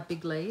I do my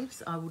big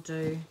leaves, I will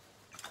do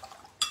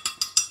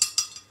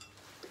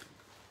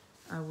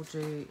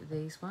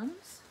these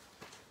ones.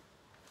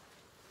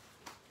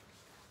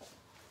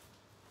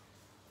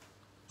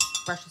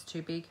 Brush is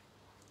too big,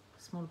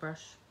 smaller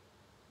brush.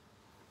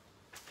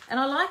 And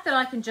I like that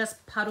I can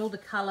just puddle the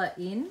colour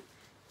in.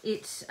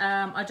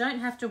 I don't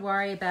have to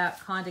worry about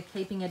kind of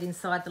keeping it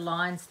inside the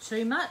lines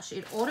too much.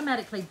 It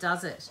automatically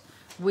does it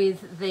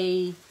with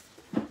the,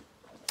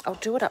 I'll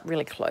do it up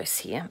really close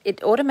here.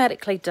 It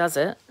automatically does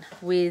it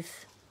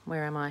with,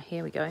 where am I?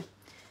 Here we go.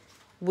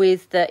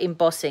 With the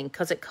embossing,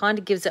 because it kind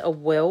of gives it a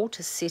well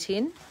to sit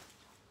in.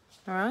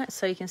 All right,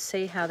 so you can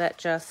see how that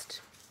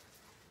just,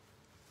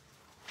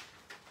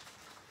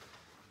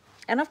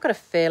 and I've got a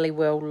fairly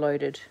well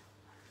loaded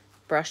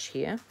brush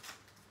here.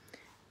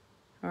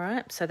 All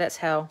right, so that's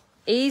how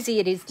easy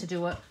it is to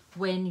do it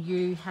when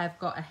you have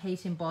got a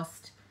heat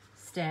embossed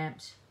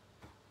stamped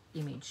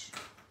image.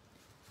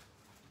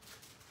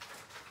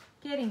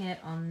 Getting it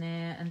on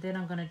there, and then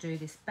I'm going to do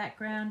this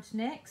background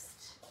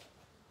next.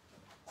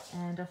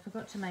 And I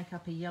forgot to make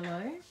up a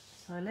yellow,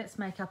 so let's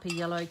make up a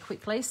yellow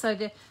quickly. So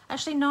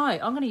actually no,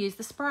 I'm going to use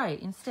the spray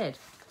instead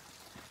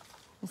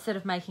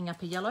of making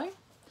up a yellow.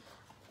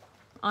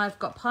 I've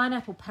got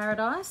Pineapple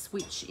Paradise,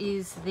 which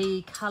is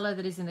the colour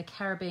that is in the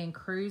Caribbean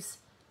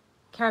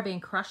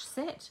Crush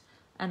set,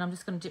 and I'm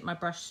just going to dip my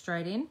brush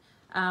straight in.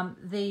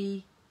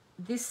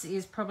 This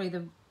is probably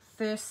the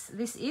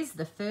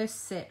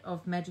first set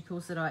of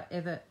magicals that I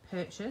ever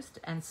purchased,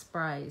 and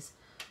sprays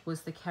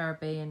was the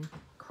Caribbean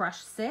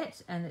Crush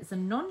set, and it's a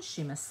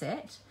non-shimmer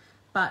set,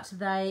 but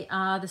they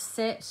are the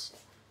set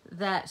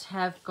that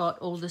have got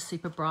all the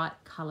super bright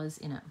colours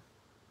in it.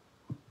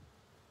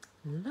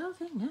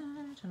 Loving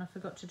it. And I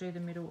forgot to do the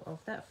middle of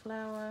that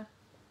flower.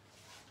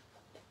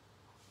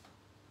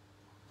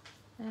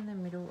 And the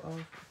middle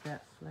of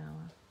that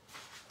flower.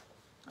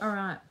 All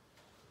right.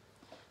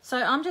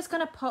 So I'm just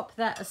going to pop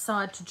that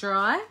aside to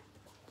dry.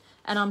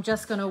 And I'm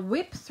just going to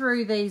whip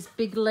through these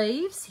big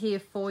leaves here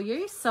for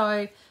you.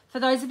 So for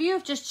those of you who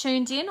have just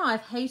tuned in,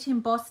 I've heat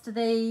embossed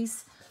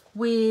these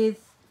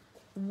with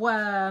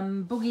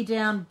Boogie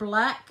Down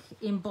Black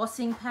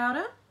embossing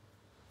powder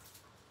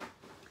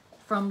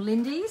from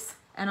Lindys,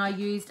 and I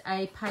used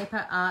a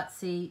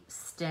PaperArtsy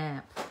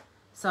stamp.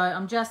 So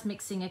I'm just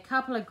mixing a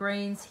couple of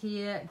greens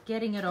here,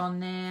 getting it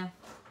on there.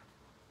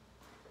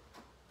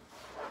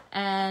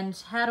 And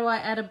how do I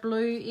add a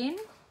blue in?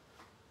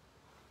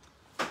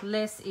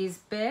 Less is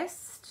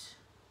best,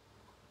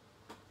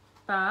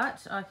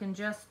 but I can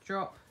just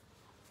drop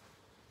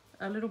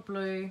a little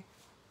blue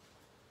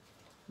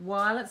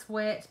while it's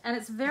wet, and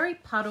it's very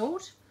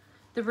puddled.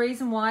 The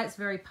reason why it's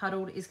very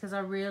puddled is because I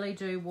really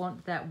do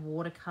want that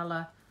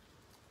watercolor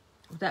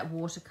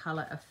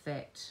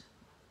effect.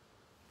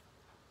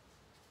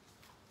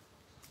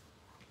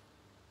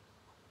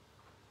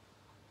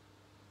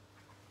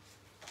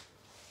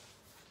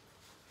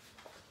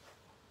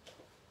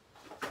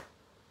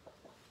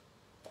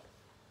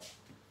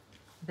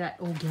 that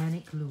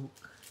organic look.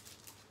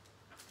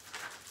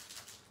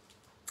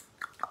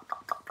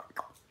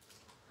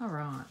 All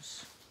right.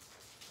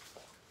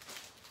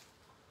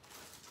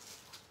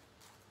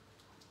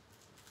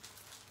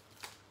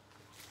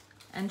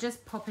 And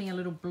just popping a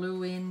little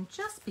blue in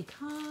just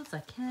because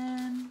I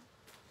can.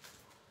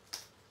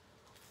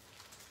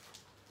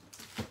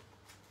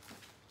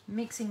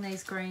 Mixing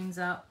these greens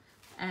up,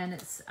 and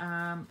it's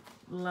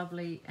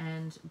lovely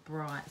and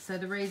bright. So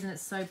the reason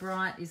it's so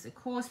bright is, of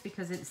course,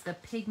 because it's the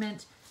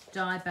pigment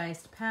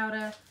dye-based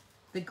powder.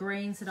 The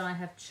greens that I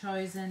have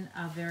chosen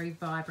are very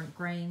vibrant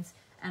greens,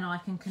 and I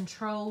can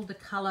control the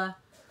colour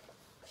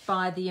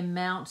by the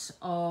amount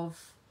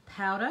of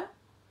powder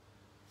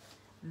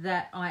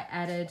that I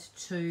added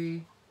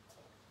to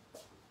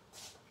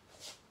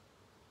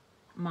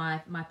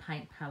my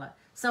paint palette.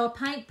 So a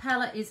paint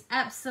palette is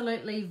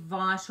absolutely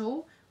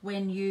vital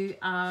when you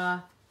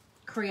are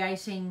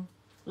creating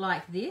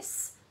like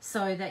this,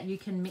 so that you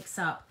can mix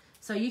up.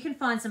 So you can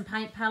find some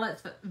paint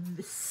palettes for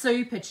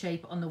super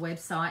cheap on the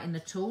website in the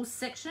tools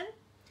section.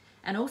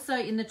 And also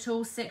in the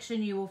tools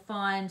section you will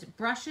find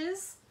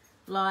brushes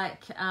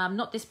like,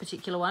 not this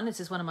particular one, this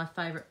is one of my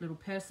favorite little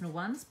personal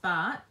ones,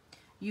 but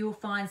you will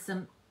find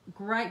some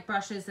great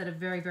brushes that are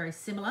very, very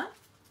similar.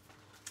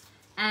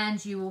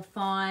 And you will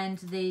find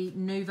the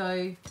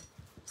Nouveau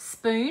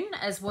spoon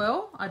as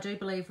well. I do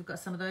believe we've got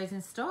some of those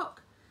in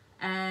stock.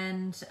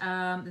 And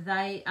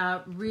they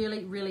are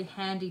really, really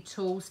handy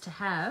tools to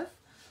have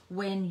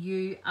when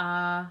you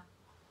are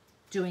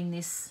doing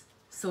this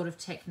sort of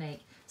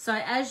technique. So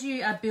as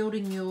you are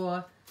building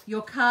your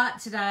cart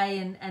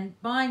today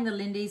and buying the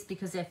Lindys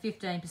because they're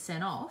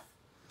 15% off,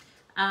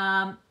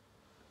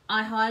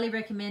 I highly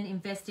recommend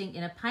investing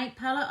in a paint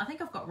palette. I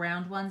think I've got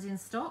round ones in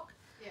stock.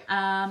 Yep.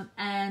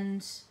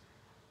 And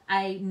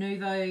a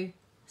Nouveau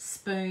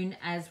spoon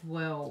as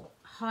well.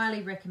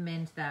 Highly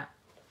recommend that.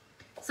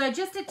 So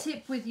just a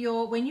tip with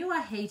when you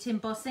are heat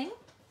embossing,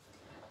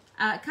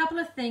 a couple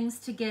of things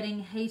to getting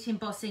heat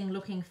embossing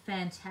looking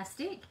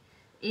fantastic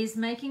is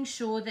making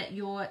sure that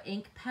your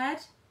ink pad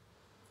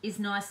is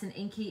nice and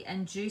inky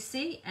and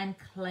juicy and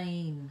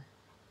clean,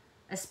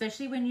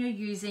 especially when you're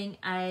using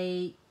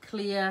a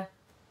clear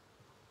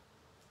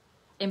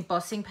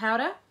embossing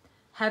powder.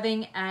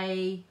 Having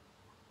a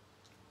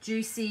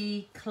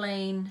juicy,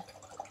 clean,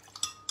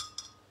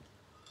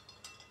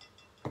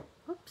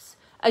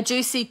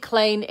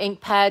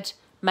 ink pad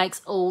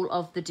makes all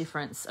of the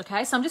difference.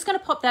 Okay, so I'm just going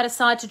to pop that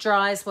aside to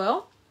dry as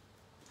well.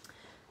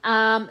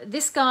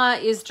 This guy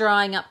is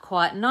drying up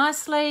quite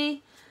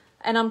nicely,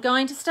 and I'm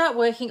going to start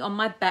working on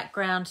my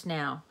background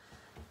now.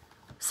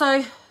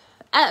 So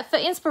for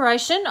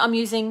inspiration, I'm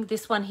using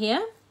this one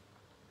here.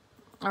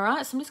 All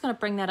right, so I'm just going to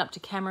bring that up to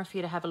camera for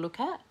you to have a look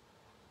at.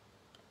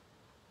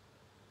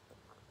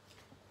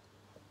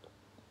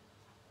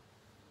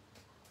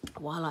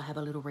 While I have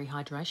a little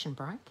rehydration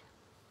break.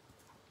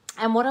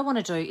 And what I want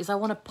to do is I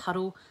want to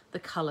puddle the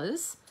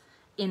colours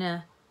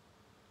on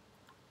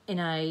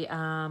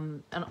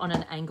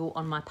an angle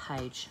on my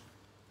page.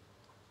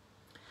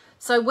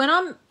 So when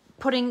I'm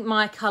putting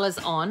my colours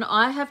on,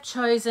 I have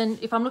chosen,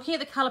 if I'm looking at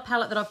the colour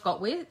palette that I've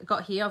got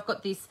here, I've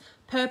got this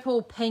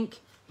purple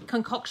pink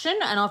concoction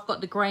and I've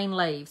got the green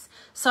leaves.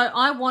 So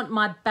I want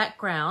my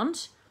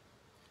background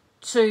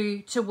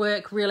to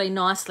work really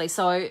nicely.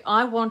 So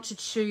I want to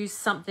choose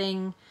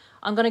something.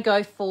 I'm going to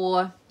go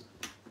for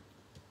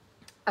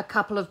a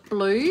couple of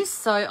blues.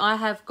 So I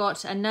have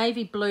got a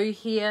navy blue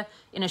here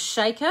in a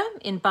shaker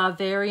in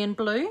Bavarian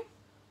blue,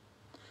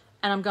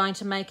 and I'm going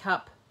to make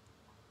up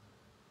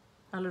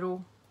a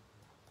little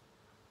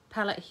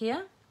palette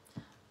here.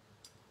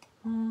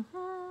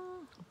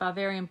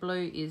 Bavarian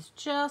blue is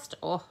just,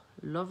 oh,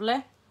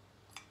 lovely.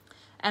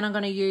 And I'm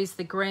going to use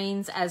the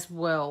greens as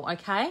well.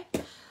 Okay,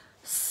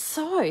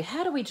 so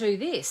how do we do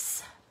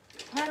this?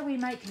 How do we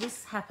make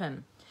this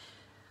happen?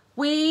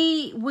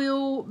 We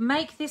will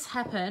make this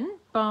happen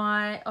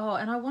by, oh,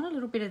 and I want a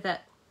little bit of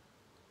that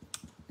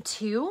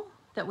teal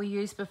that we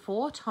used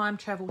before, time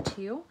travel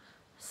teal.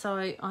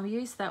 So I'll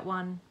use that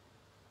one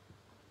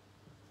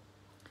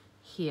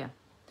here.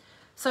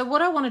 So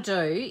what I want to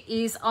do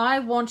is I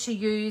want to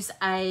use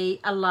a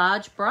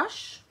large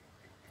brush.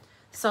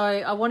 So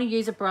I want to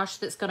use a brush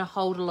that's going to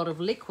hold a lot of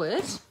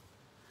liquid.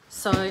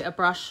 So a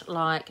brush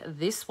like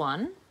this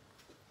one.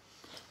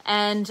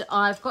 And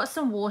I've got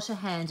some water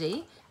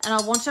handy, and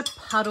I want to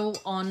puddle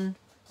on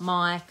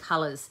my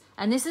colours.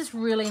 And this is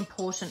really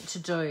important to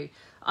do.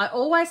 I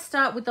always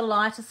start with the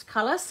lightest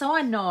colour, so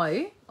I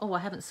know, oh, I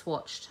haven't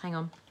swatched, hang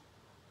on.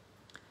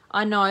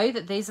 I know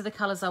that these are the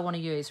colours I want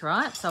to use,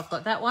 right? So I've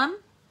got that one,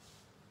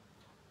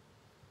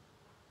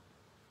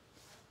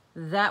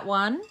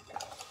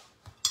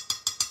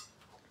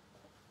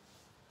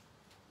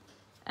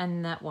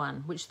 and that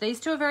one, which these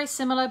two are very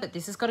similar, but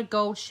this has got a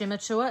gold shimmer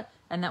to it,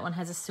 and that one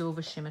has a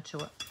silver shimmer to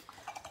it.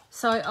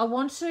 So I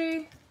want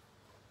to,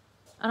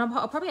 and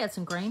I'll probably add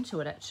some green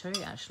to it too,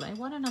 actually.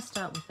 Why don't I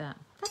start with that?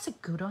 That's a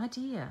good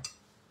idea.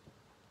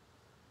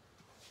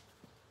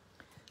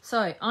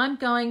 So I'm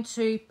going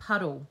to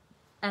puddle,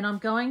 and I'm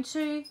going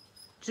to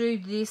do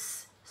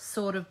this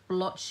sort of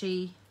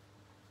blotchy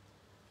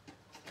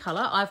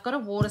colour. I've got a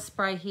water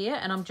spray here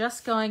and I'm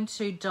just going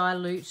to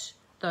dilute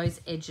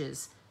those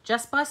edges.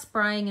 Just by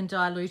spraying and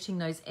diluting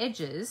those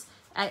edges,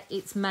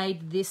 it's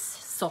made this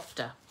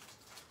softer.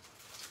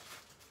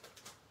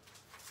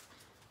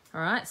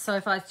 All right, so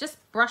if I just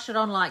brush it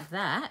on like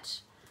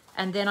that,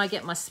 and then I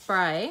get my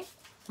spray,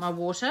 my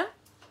water,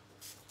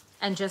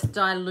 and just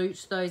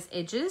dilute those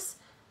edges,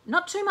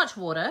 not too much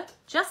water,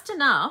 just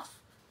enough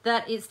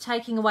that it's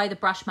taking away the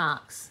brush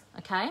marks,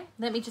 okay?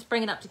 Let me just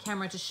bring it up to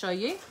camera to show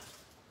you.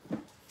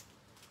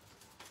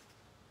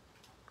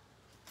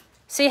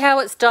 See how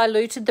it's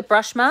diluted the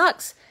brush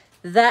marks?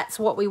 That's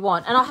what we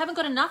want. And I haven't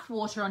got enough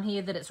water on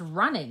here that it's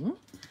running.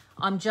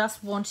 I'm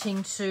just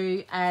wanting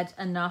to add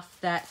enough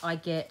that I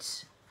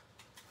get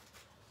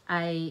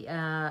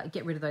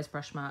rid of those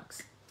brush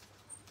marks.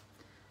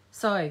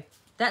 So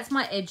that's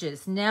my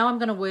edges. Now I'm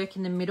going to work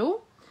in the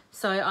middle.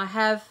 So I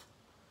have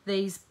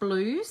these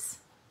blues.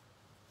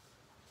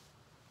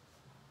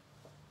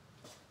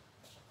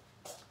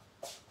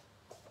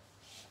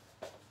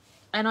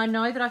 And I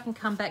know that I can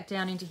come back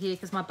down into here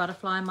because my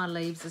butterfly and my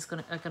leaves are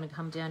going to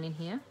come down in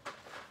here.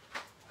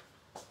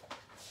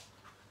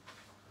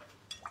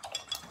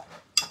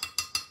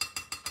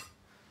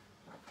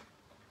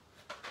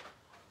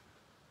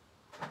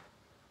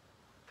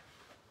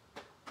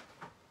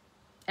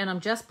 And I'm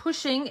just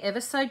pushing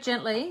ever so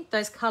gently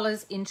those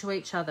colours into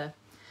each other.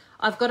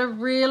 I've got a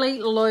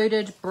really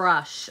loaded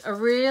brush. A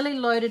really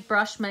loaded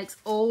brush makes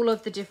all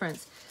of the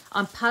difference.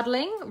 I'm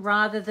puddling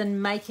rather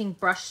than making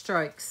brush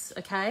strokes,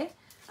 okay?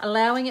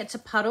 Allowing it to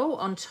puddle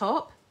on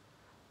top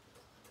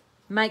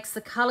makes the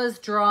colours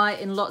dry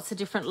in lots of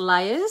different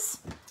layers.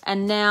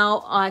 And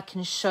now I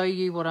can show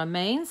you what I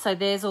mean. So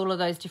there's all of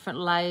those different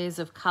layers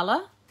of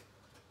colour.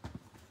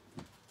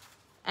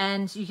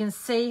 And you can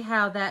see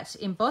how that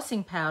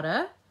embossing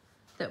powder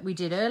that we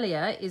did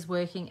earlier is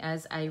working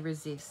as a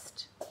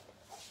resist.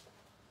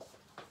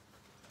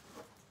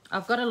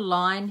 I've got a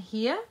line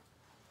here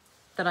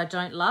that I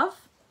don't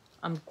love.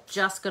 I'm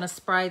just going to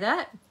spray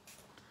that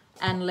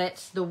and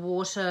let the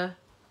water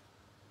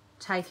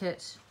take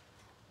it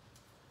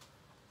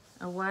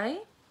away.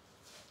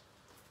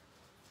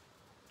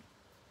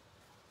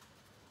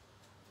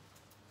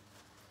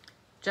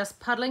 Just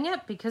puddling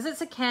it because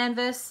it's a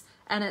canvas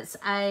and it's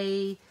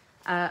a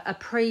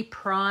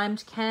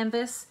pre-primed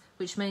canvas,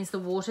 which means the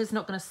water's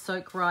not going to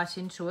soak right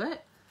into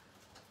it.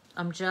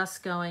 I'm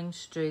just going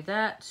to do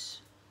that.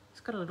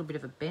 It's got a little bit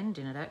of a bend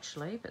in it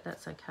actually, but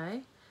that's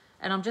okay.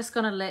 And I'm just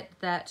going to let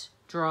that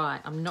dry.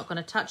 I'm not going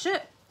to touch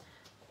it.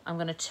 I'm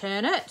going to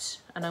turn it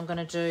and I'm going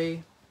to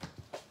do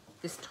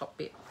this top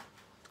bit.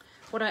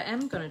 What I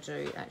am going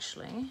to do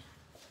actually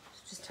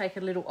is just take a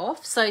little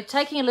off. So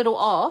taking a little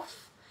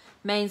off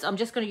means I'm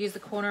just going to use the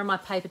corner of my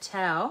paper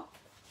towel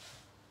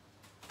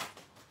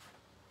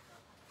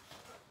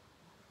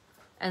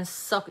and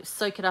soak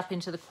it up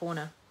into the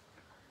corner,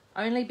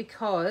 only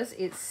because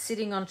it's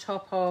sitting on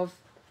top of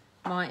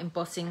my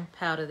embossing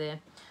powder there.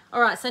 All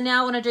right, so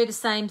now I want to do the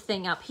same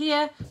thing up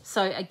here.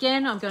 So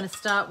again, I'm going to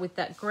start with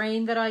that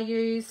green that I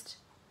used.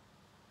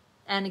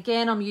 And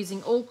again, I'm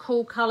using all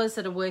cool colors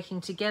that are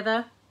working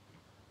together.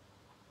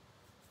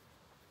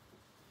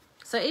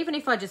 So even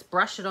if I just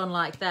brush it on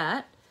like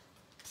that,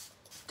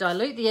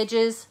 dilute the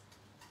edges.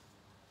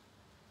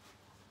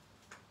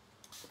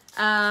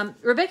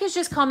 Rebecca's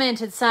just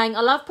commented saying,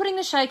 I love putting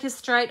the shakers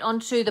straight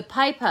onto the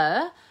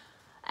paper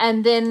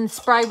and then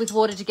spray with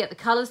water to get the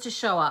colors to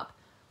show up.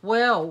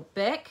 Well,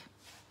 Beck,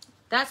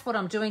 that's what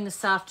I'm doing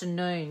this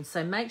afternoon.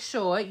 So make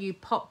sure you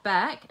pop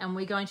back and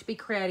we're going to be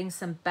creating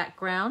some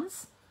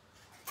backgrounds.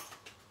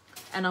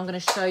 And I'm going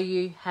to show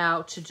you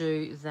how to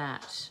do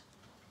that.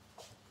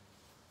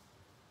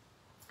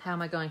 How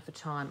am I going for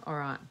time? All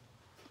right.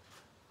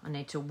 I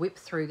need to whip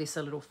through this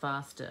a little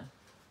faster.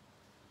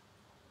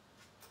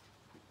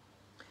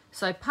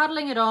 So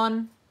puddling it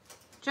on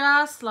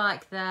just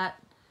like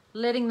that,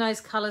 letting those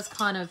colours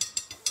kind of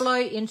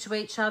flow into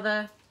each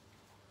other,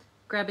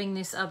 grabbing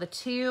this other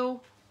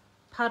teal,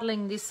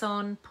 puddling this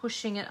on,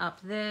 pushing it up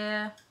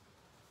there.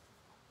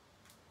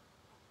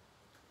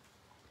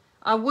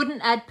 I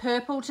wouldn't add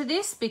purple to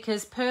this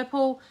because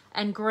purple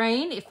and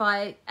green, if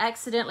I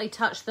accidentally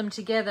touch them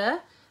together,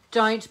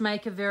 don't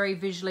make a very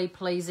visually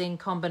pleasing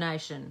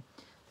combination.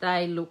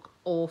 They look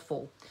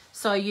awful.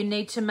 So you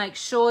need to make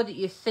sure that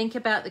you think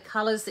about the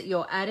colours that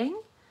you're adding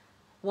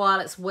while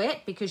it's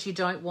wet because you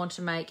don't want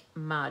to make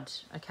mud,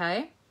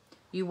 okay?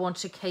 You want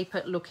to keep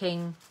it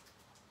looking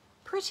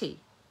pretty.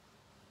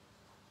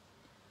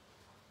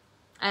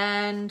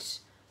 And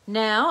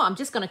now I'm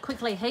just going to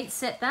quickly heat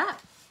set that.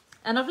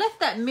 And I've left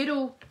that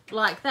middle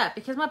like that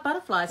because my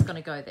butterfly is going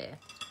to go there.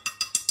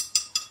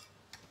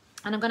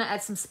 And I'm going to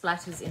add some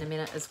splatters in a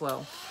minute as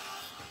well.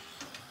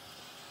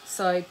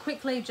 So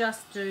quickly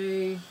just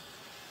do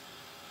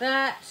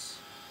that.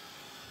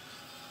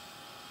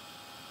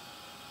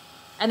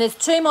 And there's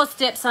 2 more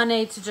steps I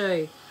need to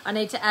do. I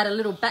need to add a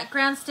little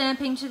background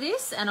stamping to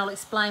this, and I'll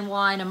explain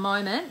why in a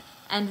moment.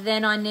 And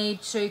then I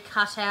need to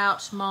cut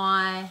out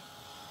my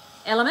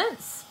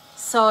elements.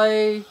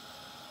 So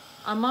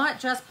I might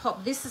just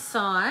pop this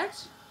aside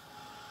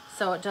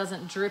so it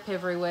doesn't drip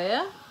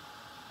everywhere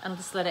and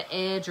just let it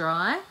air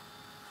dry.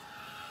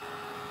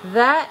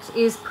 That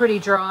is pretty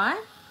dry.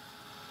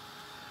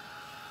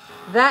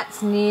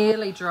 That's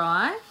nearly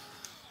dry.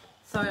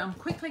 So I'm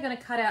quickly going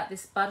to cut out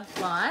this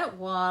butterfly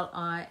while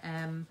I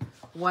am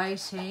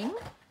waiting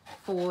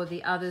for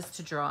the others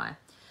to dry.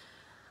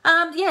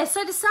 Yeah,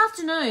 so this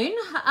afternoon,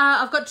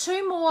 I've got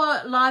 2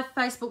 more live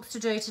Facebooks to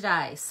do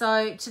today.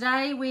 So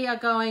today we are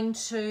going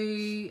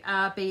to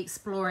be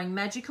exploring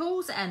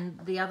Magicals and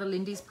the other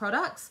Lindys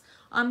products.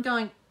 I'm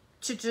going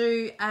to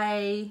do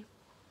a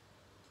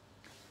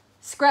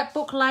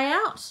scrapbook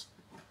layout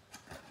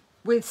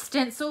with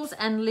stencils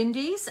and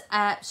Lindys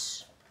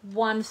at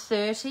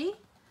 1:30.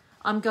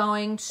 I'm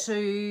going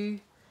to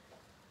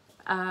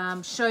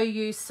show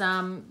you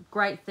some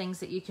great things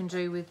that you can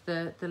do with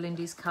the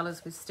Lindys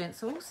colours with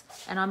stencils.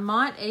 And I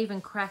might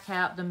even crack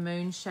out the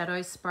moon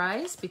shadow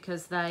sprays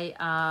because they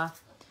are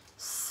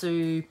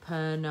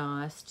super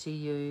nice to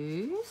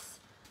use.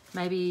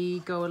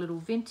 Maybe go a little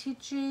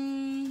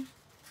vintagey.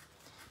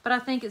 But I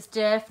think it's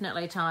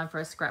definitely time for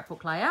a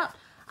scrapbook layout.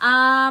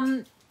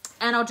 And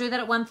I'll do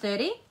that at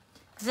 1:30.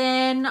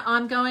 Then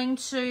I'm going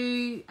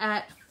to,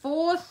 at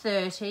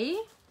 4:30,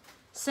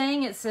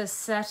 seeing it's a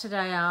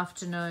Saturday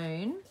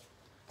afternoon,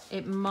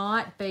 it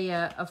might be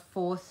a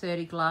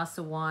 4:30 glass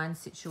of wine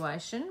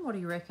situation. What do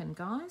you reckon,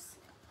 guys?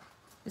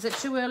 Is it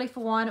too early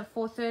for wine at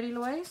 4:30,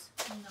 Louise?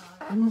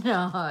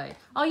 No.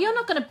 Oh, you're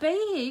not going to be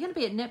here. You're going to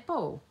be at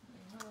netball.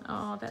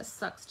 Oh, that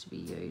sucks to be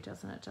you,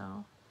 doesn't it,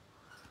 doll?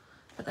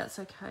 But that's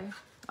okay.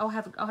 I'll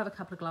have a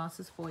couple of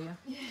glasses for you.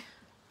 Yeah.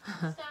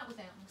 Start without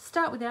me.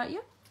 Start without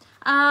you.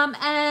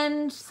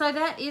 And so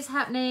that is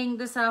happening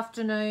this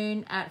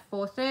afternoon at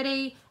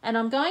 4:30, and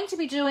I'm going to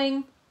be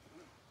doing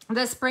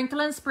the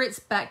Sprinkle and Spritz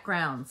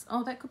backgrounds.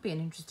 Oh, that could be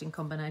an interesting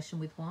combination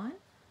with wine.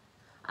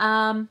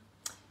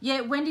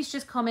 Yeah, Wendy's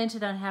just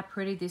commented on how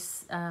pretty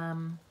this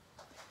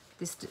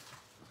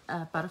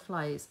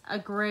butterfly is.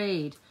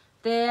 Agreed.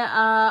 There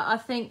are, I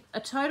think, a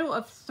total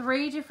of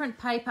 3 different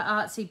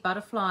PaperArtsy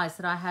butterflies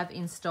that I have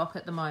in stock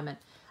at the moment,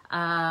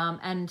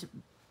 and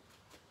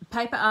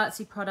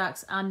PaperArtsy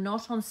products are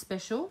not on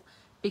special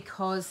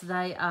because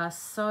they are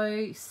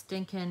so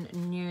stinking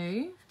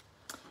new,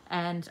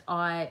 and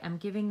I am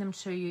giving them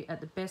to you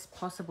at the best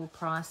possible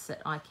price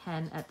that I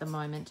can at the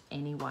moment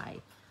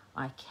anyway.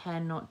 I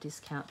cannot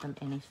discount them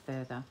any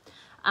further.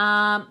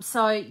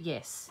 So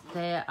yes,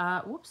 there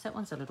are, whoops, that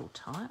one's a little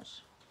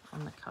tight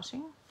on the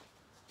cutting.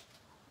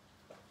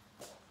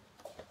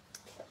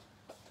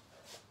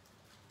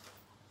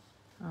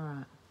 All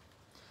right.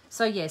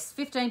 So yes,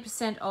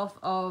 15% off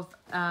of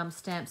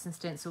stamps and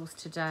stencils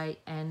today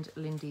and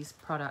Lindys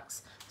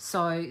products.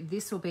 So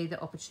this will be the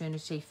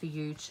opportunity for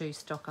you to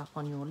stock up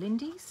on your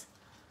Lindys.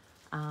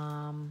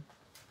 And,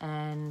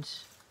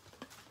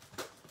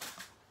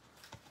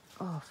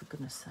 oh, for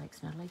goodness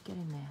sakes, Natalie, get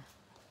in there.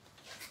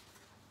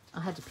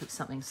 I had to pick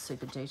something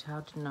super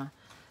detailed, didn't I?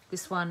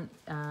 This one,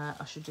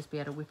 I should just be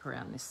able to whip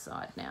around this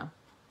side now.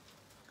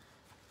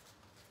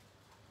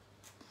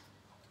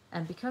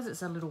 And because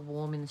it's a little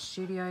warm in the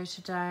studio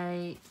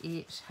today,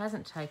 it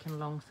hasn't taken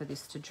long for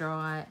this to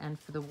dry and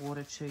for the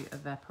water to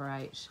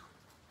evaporate.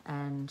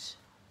 And,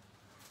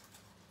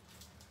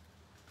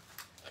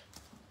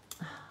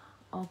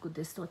 oh good,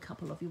 there's still a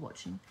couple of you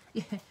watching.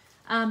 Yeah.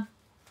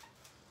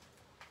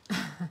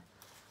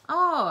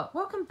 Oh,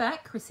 welcome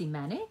back, Chrissy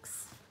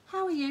Mannix.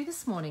 How are you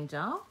this morning,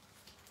 doll?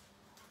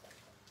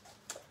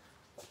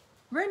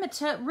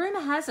 Rumour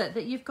has it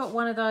that you've got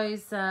one of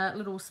those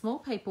little small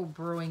people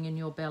brewing in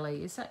your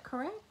belly. Is that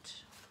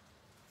correct?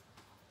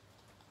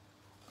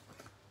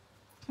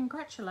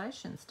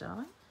 Congratulations,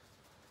 darling.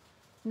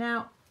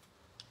 Now,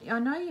 I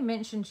know you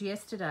mentioned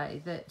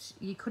yesterday that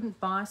you couldn't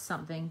buy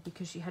something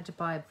because you had to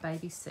buy a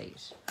baby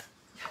seat.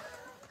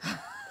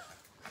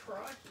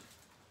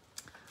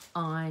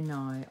 I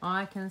know.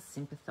 I can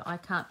sympathise.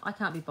 I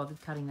can't be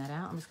bothered cutting that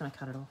out. I'm just going to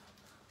cut it off.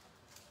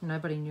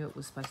 Nobody knew it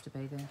was supposed to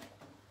be there.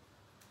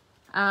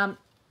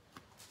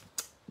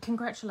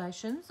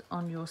 Congratulations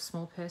on your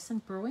small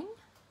person brewing.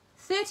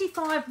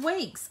 35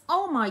 weeks.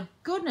 Oh my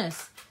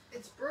goodness.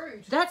 It's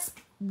brewed. That's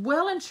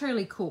well and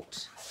truly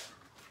cooked.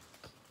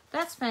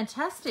 That's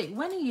fantastic.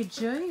 When are you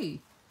due?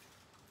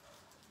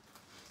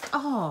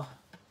 Oh,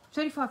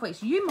 35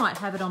 weeks. You might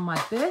have it on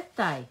my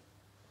birthday.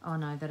 Oh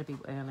no, that'd be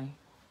early.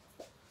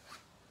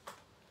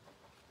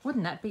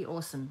 Wouldn't that be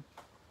awesome?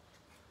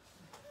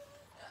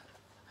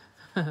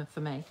 For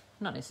me,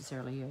 not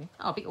necessarily you.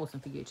 Oh, it'd be awesome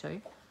for you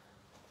too.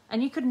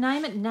 And you could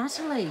name it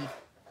Natalie.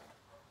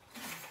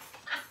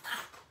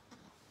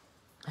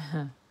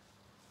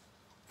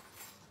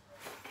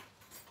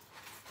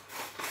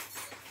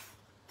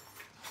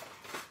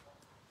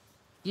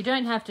 You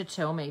don't have to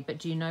tell me, but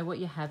do you know what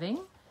you're having?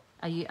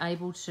 Are you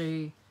able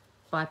to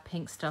buy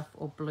pink stuff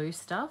or blue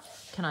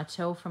stuff? Can I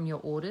tell from your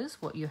orders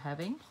what you're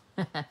having?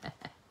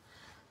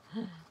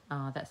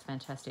 Oh, that's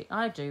fantastic.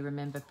 I do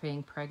remember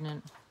being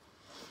pregnant.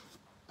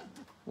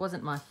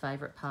 Wasn't my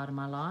favourite part of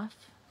my life.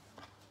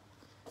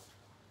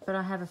 But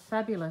I have a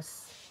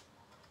fabulously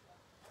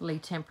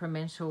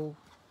temperamental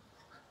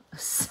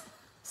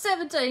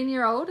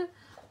 17-year-old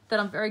that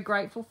I'm very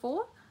grateful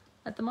for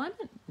at the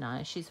moment.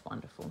 No, she's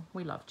wonderful.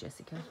 We love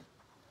Jessica.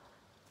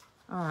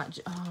 All right.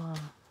 Oh,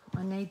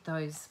 I need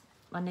those.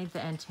 I need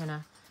the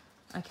antenna.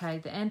 Okay,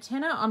 the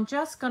antenna, I'm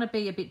just going to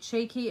be a bit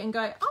cheeky and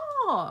go,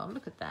 oh,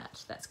 look at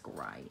that. That's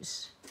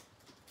great.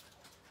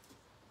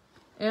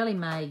 Early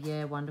May.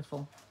 Yeah,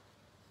 wonderful.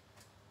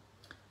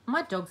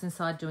 My dog's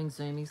inside doing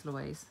zoomies,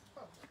 Louise.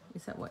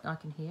 Is that what I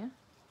can hear?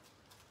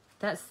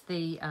 That's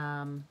the,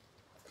 as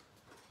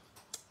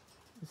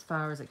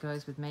far as it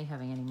goes with me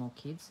having any more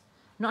kids.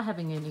 Not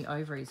having any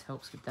ovaries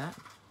helps with that.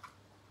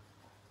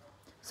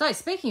 So,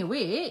 speaking of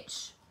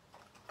which,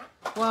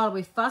 while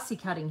we're fussy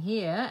cutting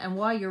here and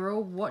while you're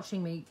all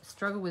watching me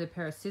struggle with a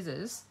pair of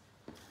scissors,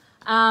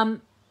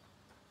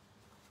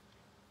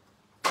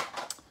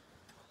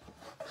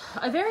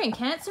 ovarian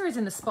cancer is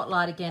in the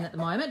spotlight again at the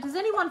moment. Does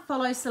anyone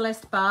follow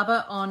Celeste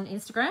Barber on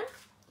Instagram?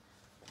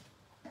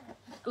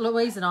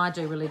 Louise and I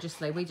do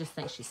religiously. We just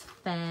think she's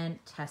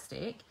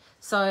fantastic.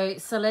 So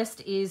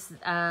Celeste is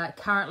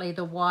currently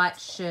the white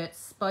shirt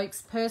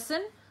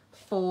spokesperson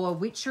for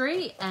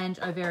witchery and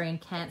ovarian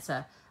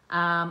cancer,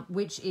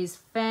 which is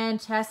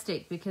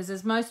fantastic because,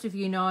 as most of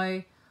you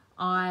know,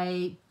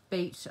 I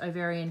beat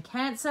ovarian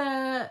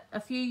cancer a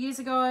few years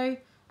ago,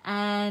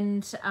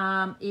 and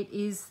it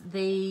is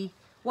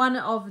one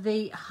of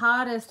the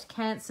hardest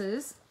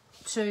cancers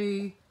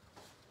to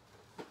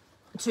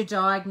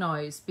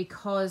diagnose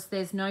because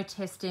there's no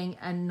testing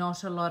and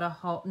not a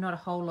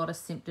whole lot of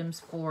symptoms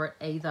for it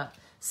either.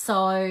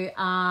 So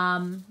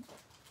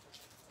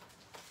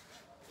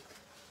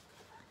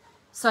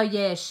so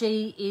yeah,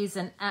 she is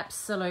an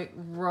absolute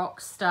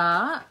rock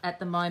star at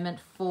the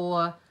moment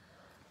for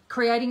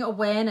creating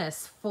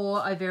awareness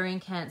for ovarian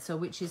cancer,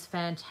 which is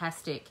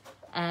fantastic.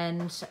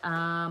 And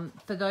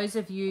for those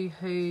of you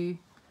who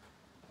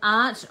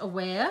aren't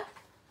aware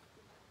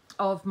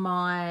of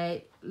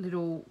my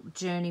little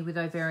journey with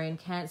ovarian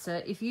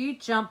cancer, if you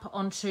jump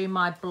onto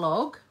my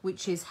blog,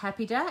 which is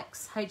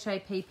happydaks,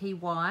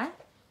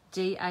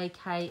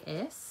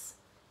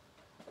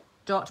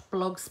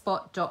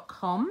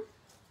 happydaks.blogspot.com.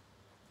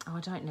 Oh, I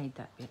don't need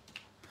that bit.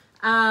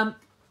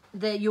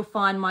 There you'll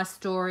find my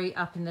story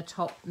up in the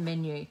top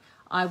menu.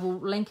 I will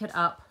link it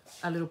up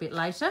a little bit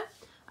later.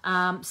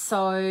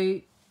 So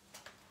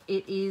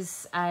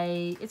it's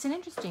an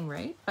interesting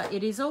read, but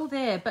it is all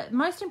there. But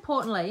most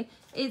importantly,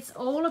 it's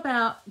all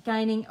about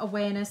gaining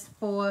awareness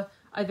for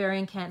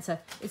ovarian cancer.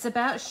 It's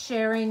about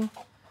sharing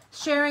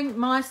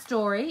my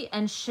story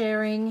and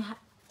sharing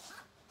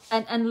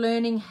and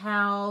learning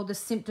how the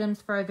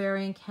symptoms for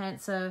ovarian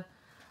cancer,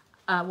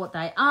 what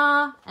they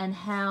are, and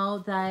how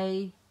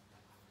they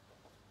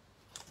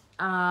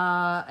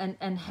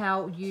and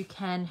how you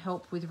can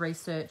help with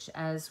research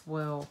as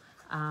well.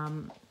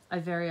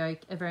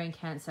 Ovarian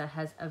cancer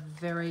has a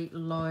very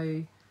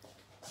low,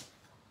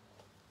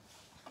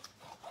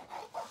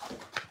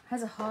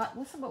 has a high,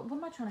 what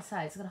am I trying to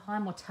say? It's got a high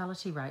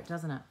mortality rate,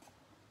 doesn't it?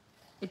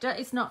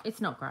 It's not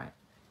great.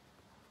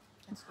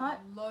 It's got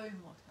a low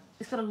mortality.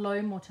 It's got a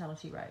low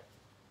mortality rate.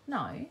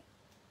 No,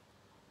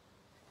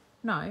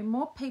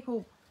 more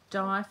people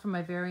die from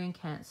ovarian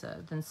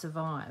cancer than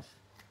survive.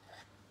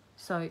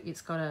 So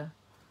it's got a,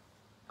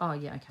 oh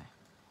yeah, okay.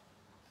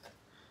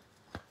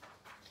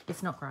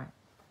 It's not great.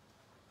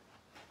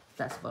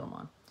 That's the bottom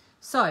line.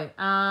 So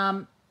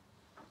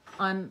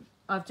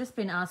I've just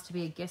been asked to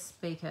be a guest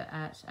speaker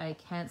at a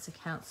Cancer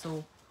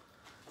Council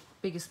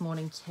biggest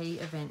morning tea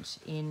event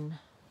in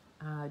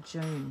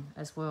June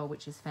as well,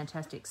 which is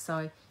fantastic.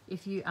 So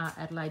if you are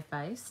Adelaide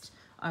based,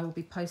 I will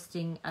be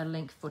posting a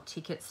link for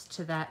tickets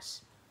to that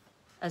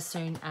as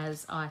soon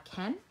as I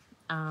can,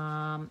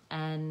 and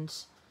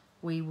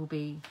I will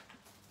be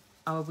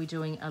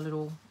doing a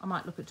little, I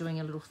might look at doing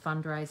a little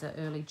fundraiser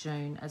early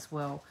June as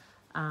well.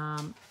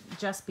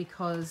 Just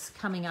because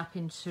coming up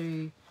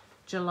into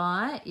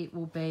July, it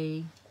will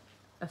be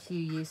a few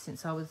years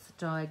since I was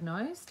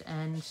diagnosed,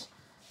 and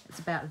it's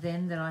about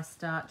then that I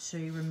start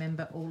to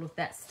remember all of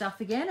that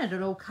stuff again, and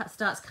it all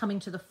starts coming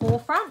to the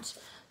forefront.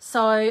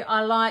 So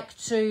I like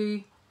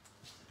to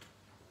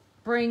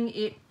bring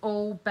it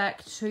all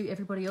back to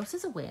everybody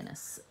else's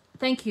awareness.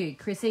 Thank you,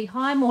 Chrissy.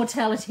 High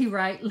mortality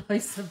rate, low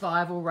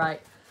survival rate.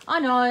 I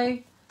know.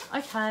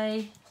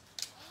 Okay.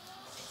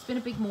 It's been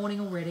a big morning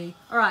already.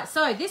 All right,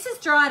 so this is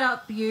dried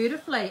up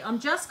beautifully. I'm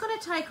just going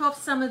to take off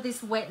some of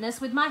this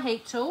wetness with my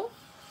heat tool.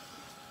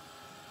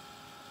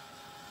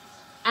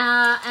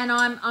 And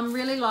I'm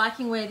really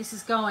liking where this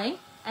is going.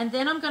 And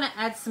then I'm going to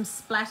add some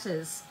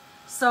splatters.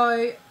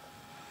 So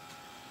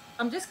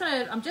I'm just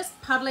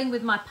puddling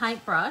with my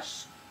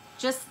paintbrush,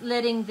 just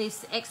letting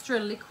this extra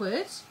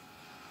liquid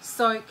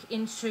soak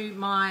into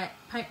my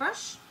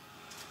paintbrush.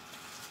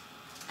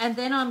 And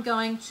then I'm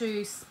going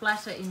to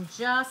splatter in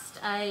just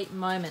a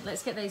moment.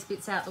 Let's get these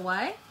bits out the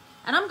way.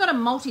 And I'm going to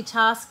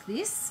multitask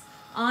this.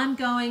 I'm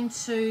going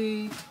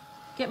to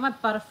get my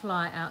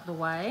butterfly out the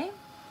way.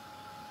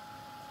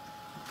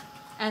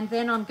 And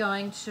then I'm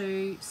going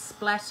to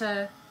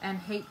splatter and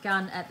heat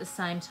gun at the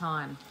same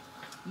time.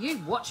 You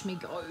watch me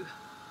go.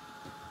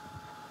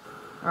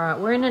 All right,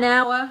 we're in an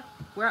hour.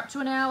 We're up to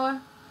an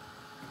hour.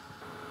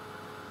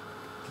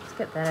 Let's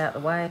get that out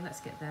of the way. Let's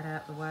get that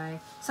out of the way.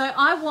 So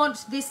I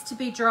want this to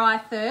be dry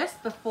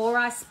first before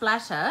I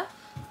splatter,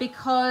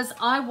 because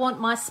I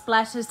want my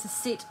splatters to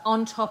sit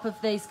on top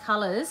of these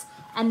colors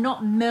and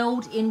not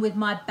meld in with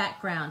my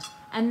background.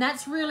 And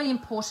that's really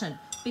important,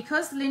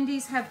 because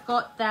Lindys have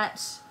got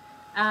that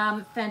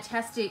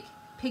fantastic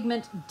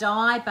pigment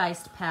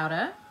dye-based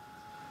powder.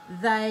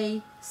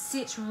 They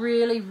sit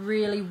really,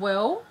 really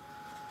well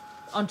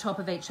on top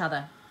of each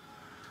other.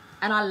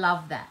 And I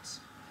love that.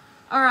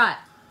 All right,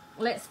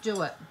 let's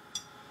do it.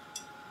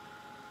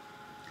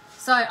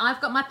 So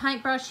I've got my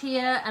paintbrush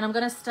here, and I'm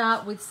going to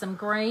start with some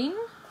green.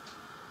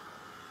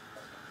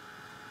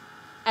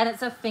 And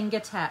it's a finger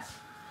tap.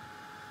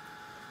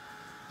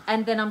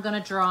 And then I'm going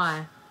to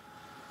dry.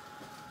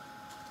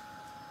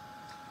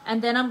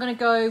 And then I'm going to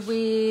go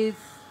with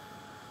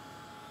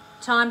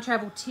Time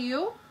Travel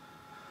Teal.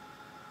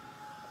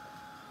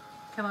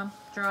 Come on,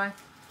 dry.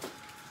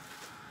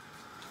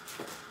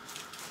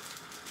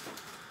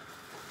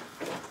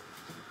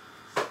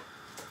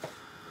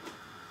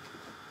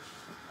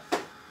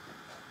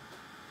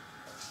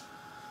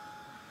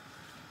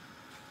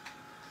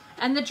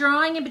 And the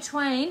drying in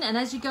between and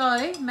as you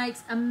go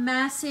makes a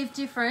massive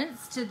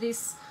difference to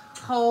this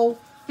whole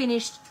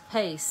finished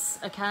piece,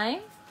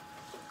 okay?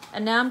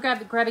 And now I'm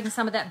grabbing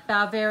some of that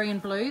Bavarian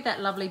blue, that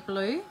lovely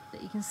blue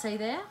that you can see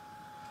there.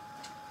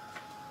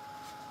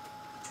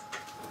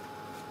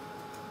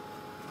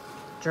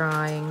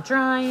 Drying,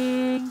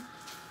 drying.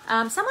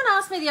 Someone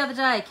asked me the other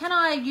day, can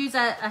I use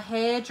a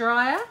hair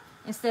dryer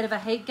instead of a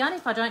heat gun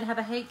if I don't have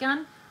a heat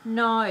gun?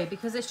 No,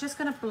 because it's just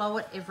going to blow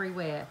it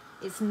everywhere.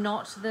 It's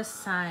not the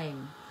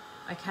same,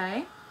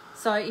 okay?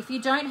 So if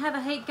you don't have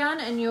a heat gun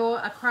and you're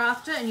a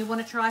crafter and you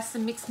want to try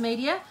some mixed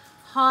media,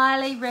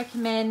 highly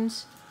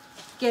recommend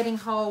getting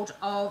hold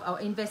of or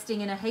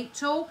investing in a heat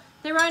tool.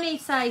 They're only,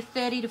 say,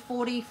 30 to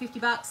 40, 50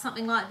 bucks,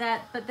 something like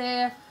that, but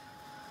they're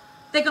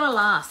going to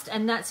last,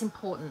 and that's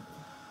important.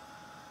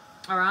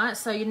 All right,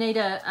 so you need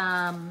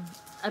a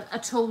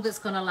tool that's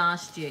going to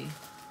last you.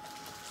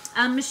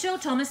 Michelle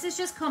Thomas has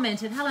just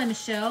commented. Hello,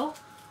 Michelle.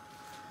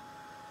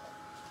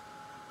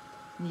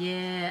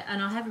 Yeah,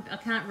 and I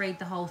can't read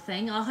the whole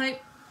thing. I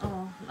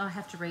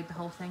have to read the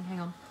whole thing. Hang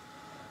on.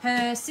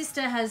 Her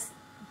sister has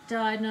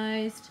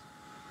diagnosed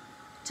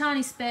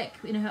tiny speck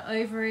in her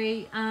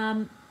ovary.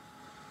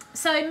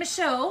 So,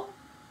 Michelle,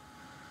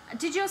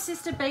 did your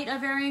sister beat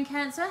ovarian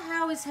cancer?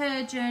 How is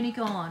her journey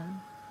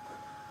gone?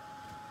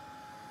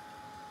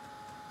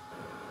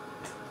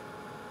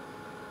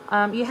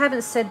 You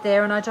haven't said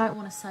there, and I don't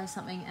want to say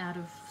something out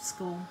of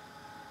school.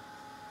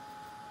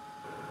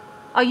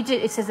 Oh, you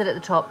did. It says it at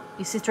the top.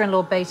 Your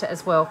sister-in-law beat it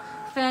as well.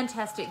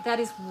 Fantastic. That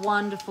is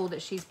wonderful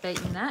that she's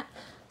beaten that.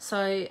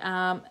 So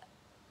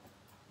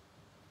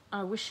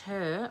I wish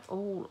her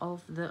all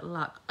of the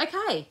luck.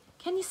 Okay,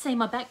 can you see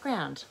my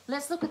background?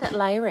 Let's look at that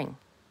layering.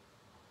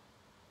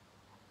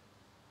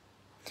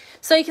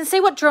 So you can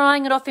see what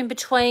drying it off in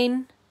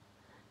between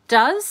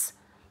does,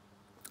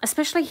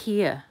 especially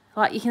here.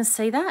 Like, you can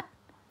see that.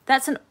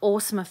 That's an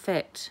awesome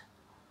effect.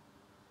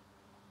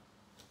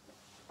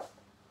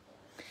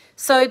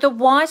 So the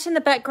white in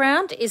the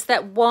background is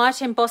that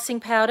white embossing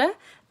powder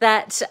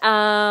that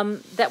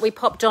that we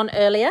popped on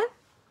earlier,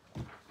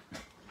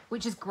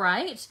 which is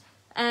great.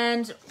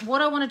 And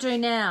what I want to do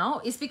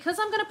now is, because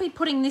I'm going to be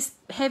putting this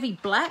heavy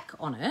black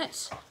on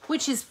it,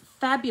 which is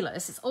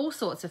fabulous, it's all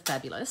sorts of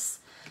fabulous,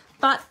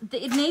 but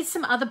it needs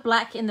some other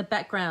black in the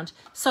background.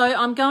 So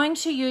I'm going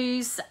to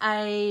use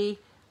a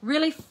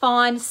really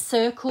fine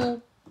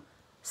circle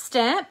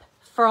stamp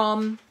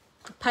from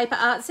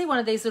PaperArtsy, one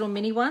of these little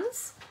mini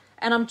ones.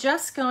 And I'm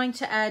just going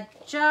to add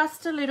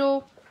just a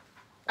little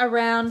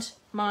around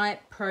my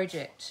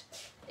project.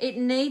 It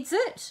needs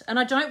it, and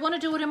I don't want to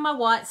do it in my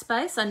white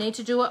space. I need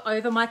to do it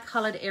over my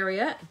coloured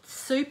area. It's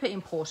super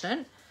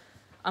important.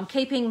 I'm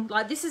keeping,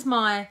 like, this is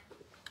my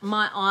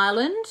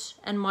island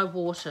and my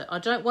water. I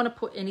don't want to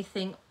put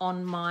anything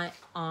on my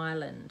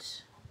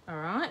island, all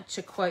right,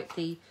 to quote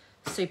the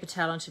super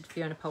talented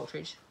Fiona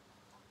Poltridge.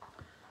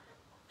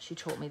 She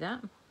taught me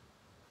that.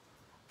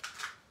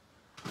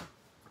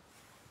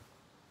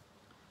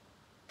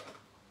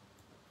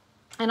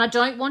 And I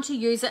don't want to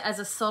use it as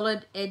a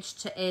solid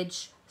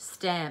edge-to-edge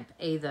stamp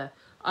either.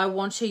 I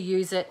want to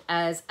use it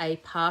as a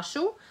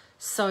partial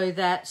so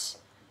that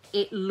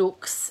it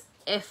looks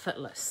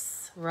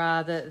effortless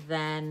rather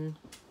than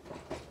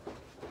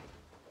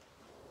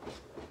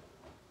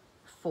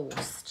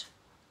forced.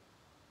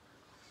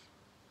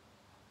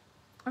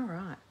 All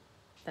right,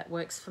 that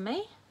works for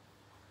me.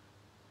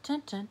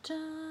 Dun, dun,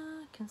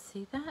 dun. Can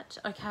see that.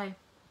 Okay,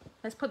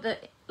 let's put the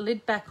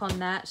lid back on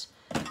that.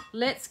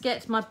 Let's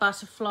get my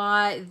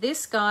butterfly.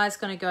 This guy's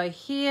going to go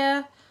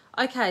here.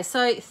 Okay,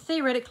 so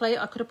theoretically,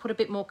 I could have put a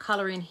bit more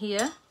colour in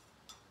here.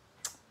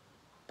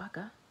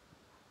 Bugger.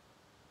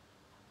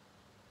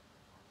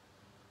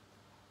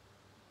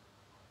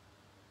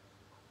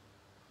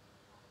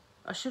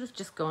 I should have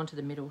just gone to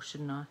the middle,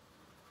 shouldn't I?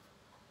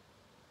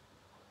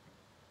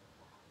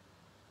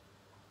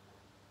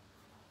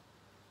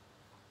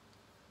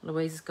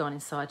 Louise has gone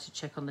inside to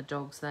check on the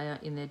dogs. They are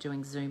in there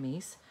doing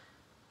zoomies.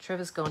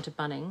 Trevor's gone to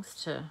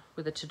Bunnings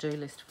with a to-do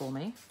list for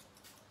me.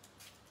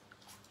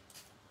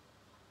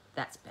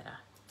 That's better.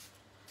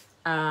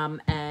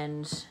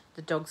 And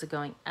the dogs are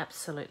going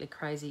absolutely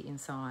crazy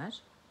inside.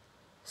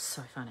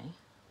 So funny.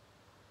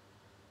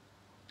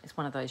 It's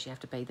one of those you have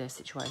to be there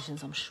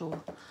situations, I'm sure.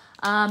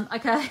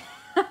 Okay.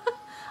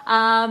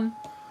 All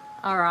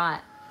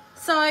right.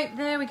 So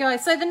there we go.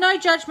 So the no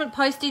judgment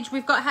postage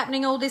we've got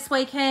happening all this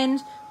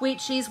weekend,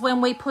 which is when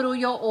we put all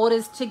your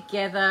orders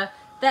together.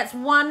 That's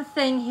one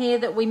thing here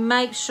that we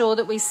make sure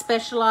that we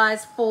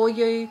specialise for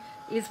you,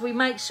 is we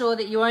make sure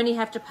that you only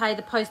have to pay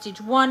the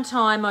postage one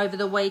time over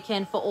the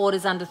weekend for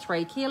orders under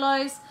 3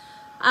 kilos.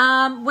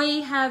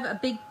 We have a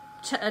big,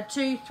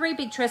 three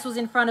big trestles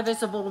in front of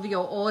us of all of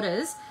your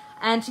orders.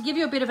 And to give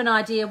you a bit of an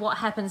idea, what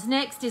happens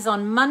next is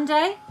on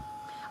Monday,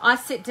 I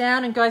sit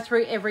down and go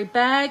through every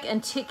bag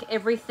and tick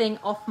everything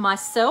off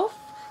myself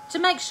to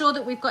make sure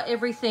that we've got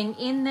everything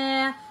in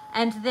there.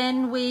 And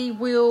then we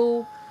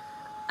will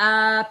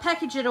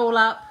package it all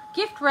up,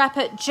 gift wrap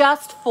it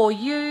just for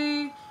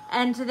you,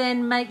 and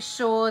then make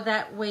sure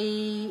that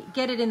we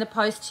get it in the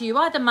post to you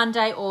either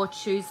Monday or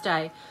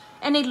Tuesday.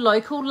 Any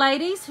local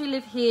ladies who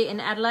live here in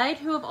Adelaide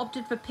who have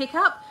opted for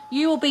pickup,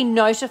 you will be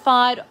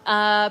notified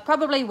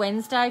probably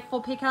Wednesday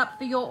for pickup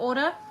for your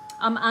order.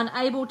 I'm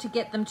unable to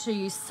get them to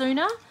you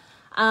sooner,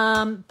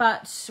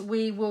 but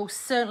we will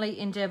certainly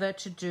endeavour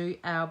to do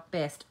our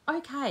best.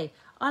 Okay,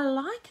 I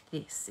like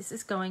this. This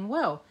is going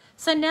well.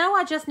 So now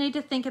I just need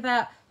to think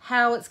about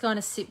how it's going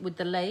to sit with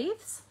the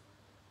leaves.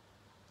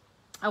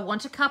 I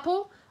want a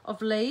couple of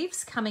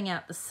leaves coming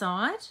out the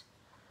side.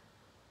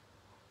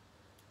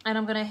 And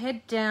I'm going to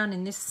head down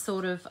in this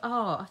sort of...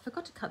 Oh, I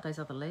forgot to cut those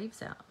other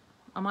leaves out.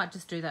 I might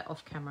just do that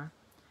off camera.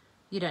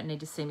 You don't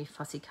need to see me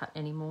fussy cut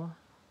anymore.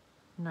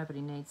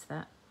 Nobody needs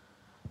that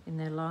in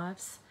their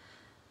lives.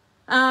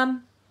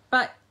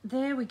 But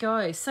there we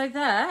go. So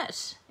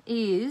that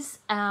is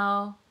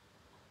our...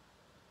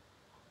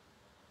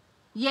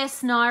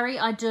 Yes, Nairi,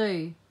 I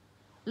do.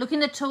 Look in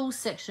the tools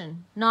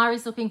section.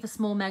 Nairi's looking for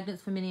small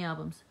magnets for mini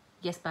albums.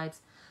 Yes, babes.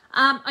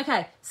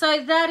 Okay,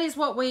 so that is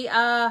what we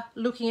are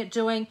looking at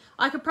doing.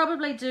 I could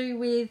probably do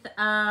with... so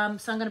I'm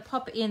going to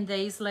pop in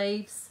these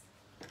leaves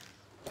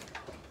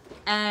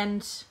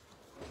and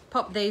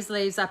pop these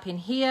leaves up in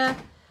here.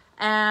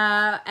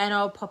 And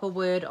I'll pop a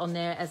word on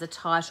there as a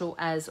title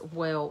as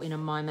well in a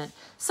moment.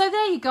 So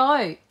there you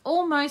go.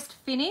 Almost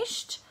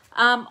finished.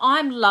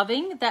 I'm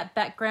loving that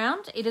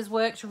background. It has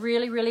worked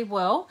really, really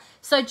well.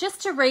 So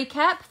just to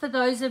recap, for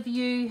those of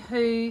you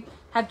who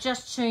have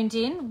just tuned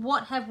in,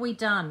 what have we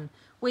done?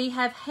 We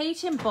have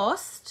heat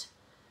embossed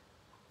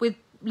with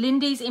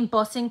Lindys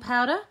embossing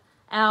powder,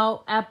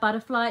 our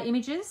butterfly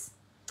images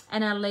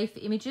and our leaf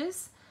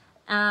images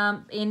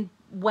in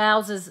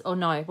Wowzers, or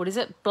no, what is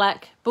it?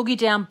 Black, Boogie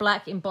Down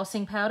Black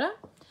embossing powder.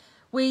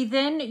 We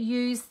then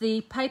use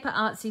the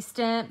PaperArtsy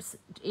stamps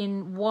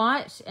in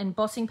white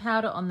embossing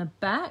powder on the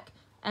back.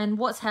 And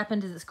what's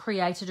happened is it's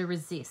created a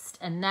resist,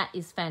 and that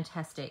is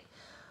fantastic.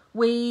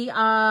 We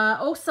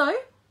also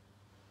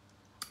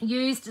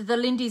used the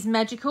Lindys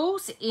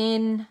Magicals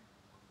in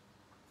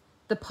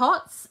the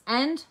pots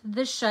and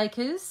the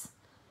shakers.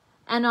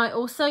 And I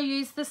also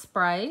used the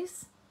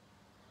sprays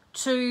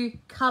to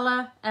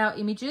colour our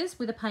images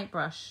with a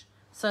paintbrush.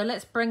 So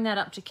let's bring that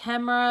up to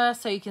camera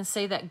so you can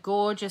see that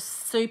gorgeous,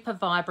 super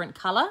vibrant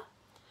colour.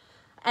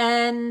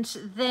 And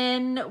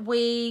then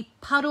we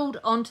puddled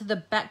onto the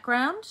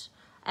background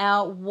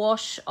our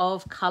wash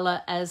of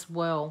colour as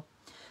well.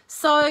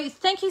 So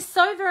thank you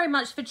so very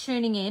much for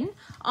tuning in.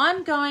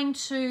 I'm going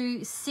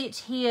to sit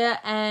here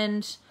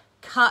and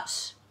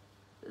cut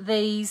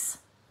these,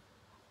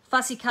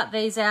 fussy cut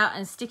these out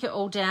and stick it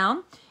all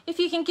down. If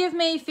you can give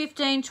me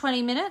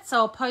 15-20 minutes,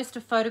 I'll post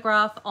a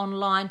photograph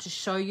online to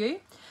show you.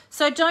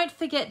 So don't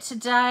forget,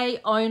 today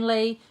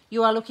only,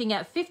 you are looking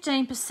at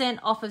 15%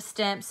 off of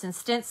stamps and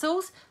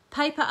stencils.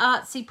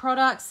 PaperArtsy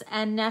products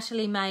and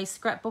Natalie May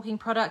scrapbooking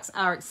products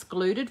are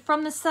excluded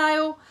from the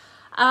sale.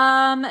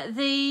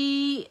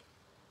 The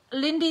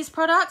Lindys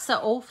products are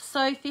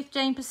also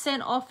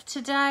 15% off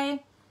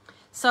today.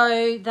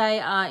 So they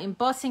are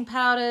embossing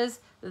powders,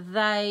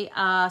 they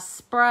are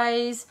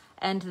sprays,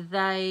 and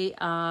they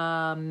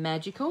are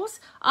magicals.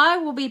 I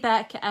will be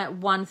back at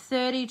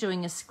 1:30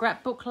 doing a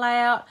scrapbook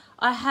layout.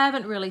 I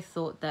haven't really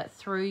thought that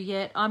through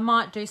yet. I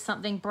might do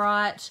something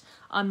bright.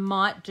 I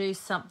might do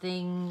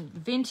something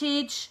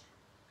vintage.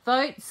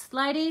 Votes,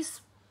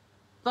 ladies.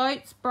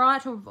 Votes,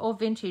 bright or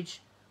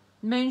vintage.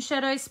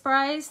 Moonshadow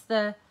sprays,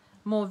 the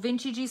more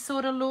vintagey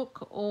sort of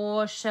look,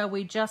 or shall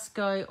we just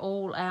go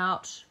all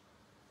out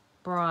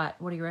bright?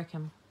 What do you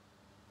reckon?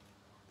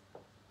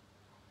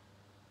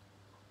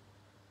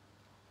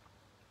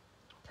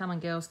 Come on,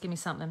 girls, give me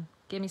something.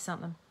 Give me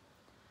something.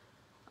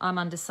 I'm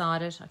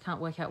undecided. I can't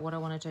work out what I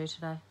want to do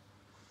today.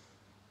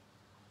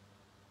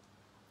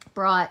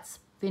 Brights,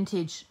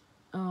 vintage.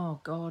 Oh,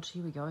 God,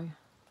 here we go.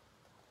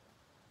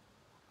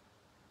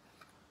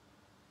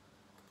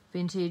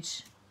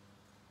 Vintage.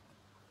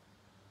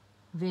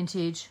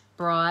 Vintage,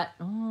 bright.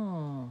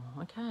 Oh,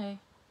 okay.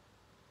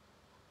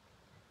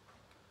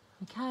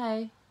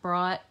 Okay,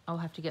 bright. I'll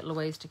have to get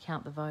Louise to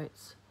count the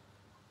votes.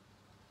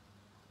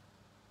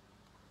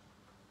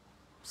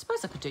 I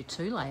suppose I could do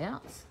 2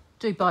 layouts.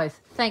 Do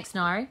both. Thanks,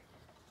 Nairi.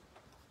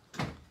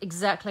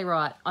 Exactly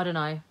right. I don't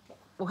know.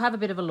 We'll have a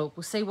bit of a look.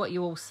 We'll see what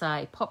you all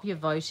say. Pop your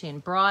vote in.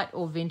 Bright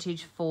or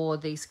vintage for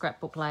the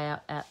scrapbook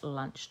layout at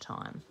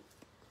lunchtime.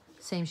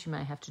 Seems you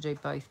may have to do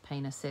both,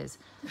 Pina says.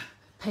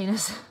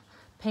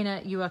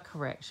 Pina, you are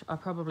correct. I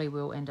probably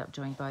will end up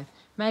doing both.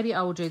 Maybe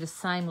I will do the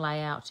same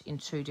layout in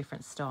 2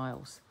 different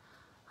styles.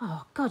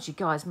 Oh, God, you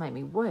guys make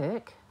me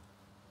work.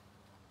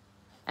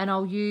 And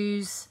I'll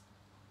use...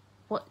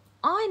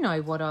 I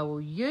know what I will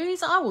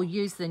use. I will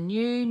use the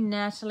new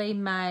Natalie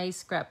May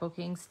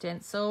scrapbooking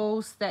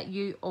stencils that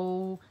you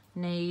all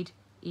need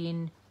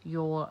in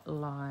your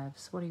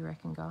lives. What do you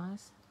reckon,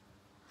 guys?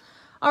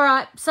 All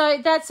right, so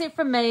that's it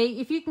from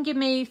me. If you can give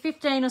me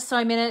 15 or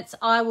so minutes,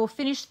 I will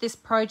finish this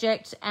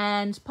project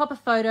and pop a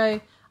photo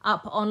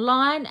up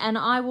online, and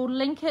I will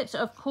link it,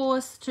 of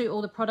course, to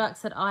all the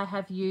products that I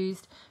have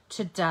used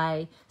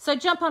today. So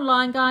jump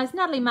online, guys,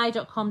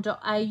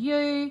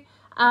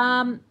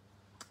 nataliemay.com.au.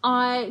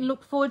 I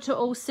look forward to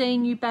all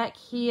seeing you back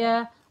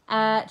here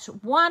at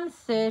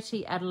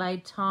 1:30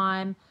 Adelaide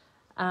time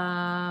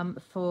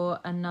for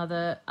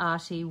another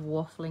arty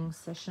waffling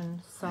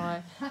session.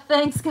 So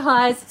thanks,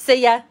 guys.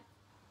 See ya.